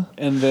 huh?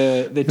 And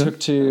they took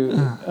to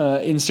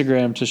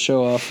Instagram to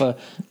show off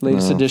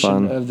latest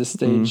edition of the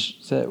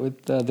stage set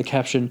with the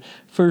caption,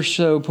 "First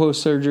show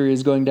post-surgery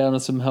is going down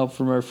with some help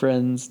from our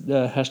friends,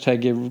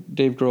 hashtag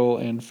Dave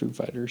Grohl and Foo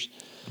Fighters."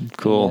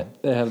 Cool.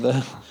 They have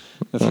the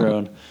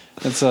throne.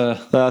 That's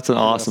an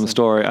awesome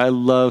story. I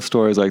love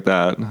stories like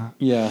that.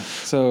 Yeah.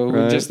 So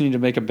we just need to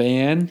make a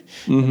band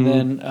and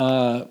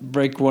then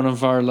break one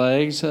of our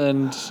legs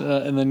and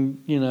then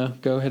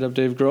go hit up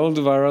Dave Grohl,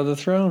 devour the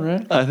throne,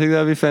 right? I think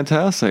that'd be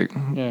fantastic.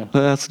 Yeah.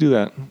 Let's do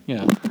that.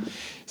 Yeah.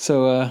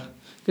 So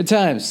good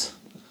times.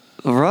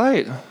 All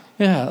right.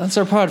 Yeah, that's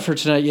our pod for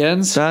tonight,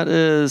 Jens. That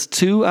is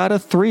 2 out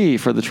of 3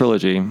 for the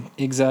trilogy.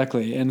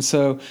 Exactly. And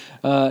so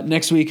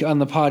next week on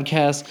the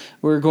podcast,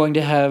 we're going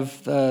to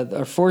have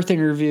our 4th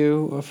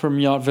interview from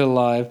Yountville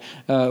Live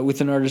with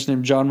an artist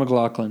named John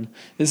McLaughlin.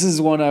 This is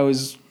one I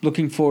was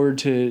looking forward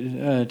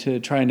to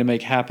trying to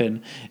make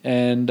happen.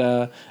 And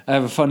I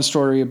have a fun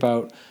story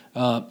about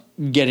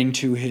getting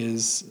to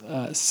his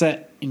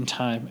set in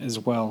time as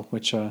well,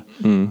 which I'll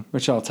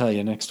tell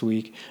you next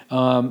week.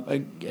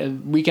 A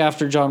week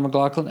after John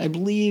McLaughlin, I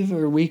believe,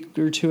 or a week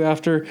or two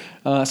after,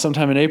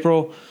 sometime in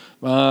April,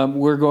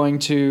 we're going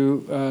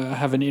to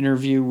have an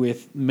interview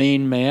with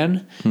Main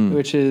Man,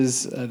 which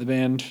is the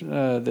band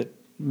that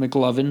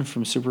McLovin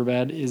from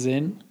Superbad is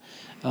in.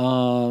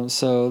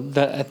 So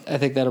that I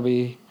think that'll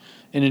be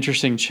an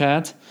interesting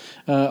chat.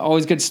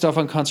 Always good stuff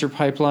on Concert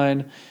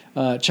Pipeline.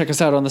 Check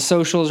us out on the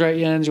socials, right,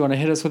 Jens? You want to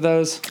hit us with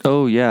those?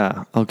 Oh,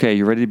 yeah. Okay,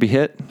 you ready to be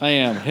hit? I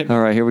am. Hit me.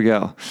 All right, here we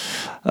go.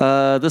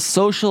 The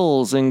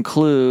socials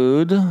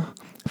include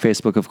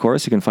Facebook, of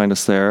course. You can find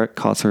us there at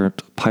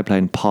Concert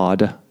Pipeline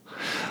Pod.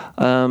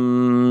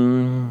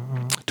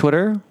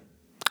 Twitter,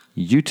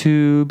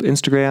 YouTube,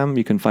 Instagram.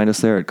 You can find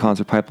us there at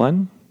Concert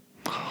Pipeline.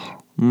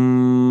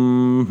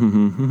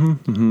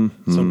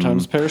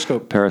 Sometimes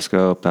Periscope.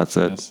 Periscope, that's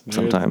it. Yes,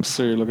 sometimes.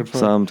 So you're looking for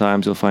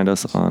Sometimes you'll find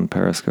us on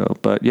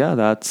Periscope. But yeah,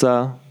 that's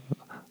where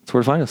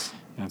to find us.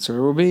 That's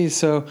where we'll be.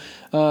 So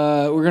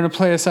we're going to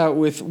play us out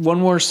with one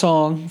more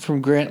song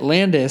from Grant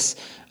Landis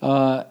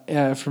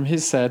from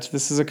his set.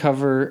 This is a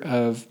cover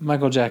of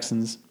Michael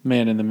Jackson's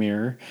Man in the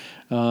Mirror.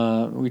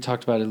 We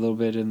talked about it a little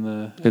bit in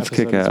the It's episode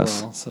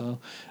kick-ass. as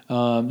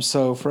well.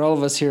 So for all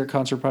of us here at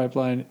Concert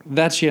Pipeline,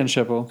 that's Jens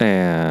Schippel.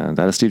 And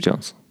that is Steve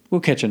Jones.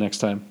 We'll catch you next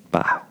time.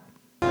 Bye.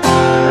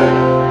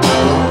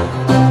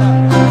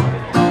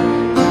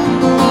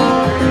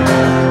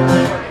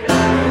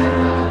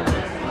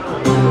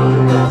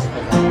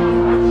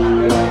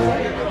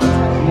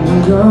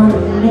 I'm gonna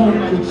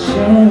make a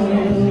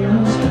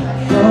change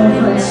for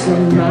once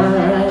in my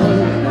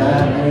life.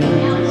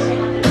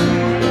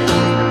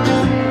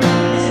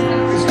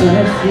 It's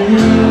gonna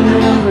feel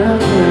real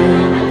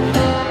good.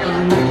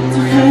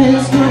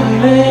 It's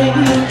gonna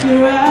make you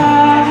right.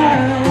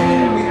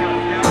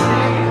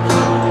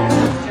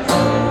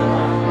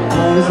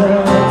 As I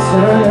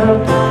turn up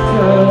the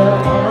color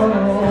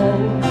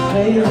on,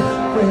 play it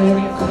when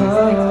you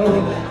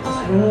call.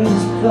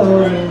 winds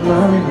blowing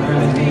my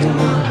mind.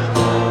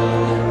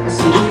 I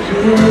see the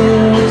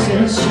pills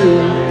and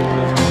sugar,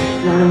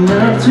 not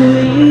enough to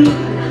eat.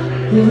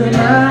 Who am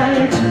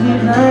I to be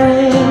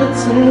blind,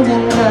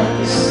 pretending not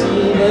to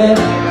see their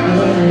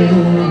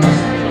pains?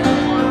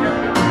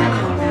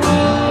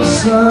 The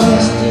sun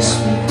is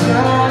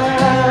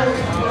disregard,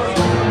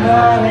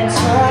 not in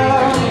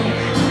time,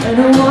 and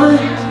a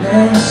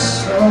one-man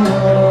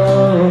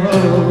soul.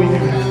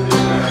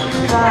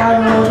 I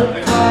know the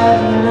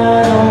path and I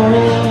don't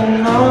really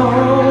know.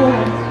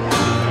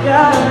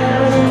 Got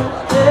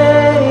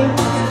anything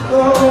to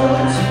go,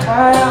 so I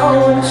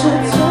want you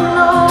to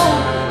know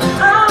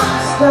I'm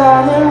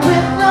starting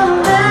with the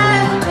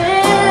man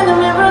in the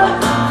mirror.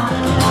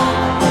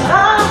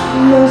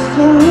 I'm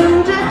asking him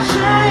to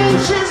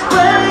change his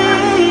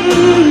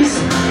ways.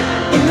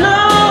 You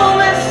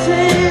know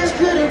messages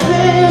could have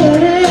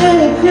been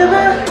any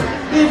purer.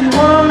 If you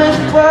want me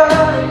to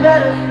world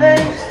better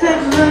things, take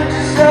a look at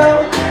yourself,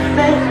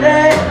 make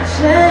that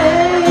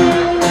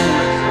change.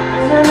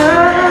 Na, na,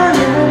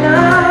 na, na,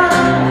 na,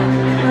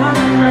 na,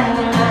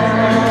 na.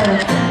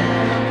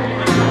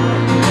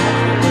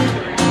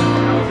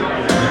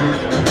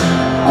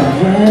 I've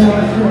been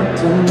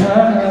hooked on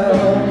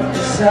love,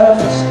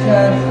 selfish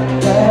kind of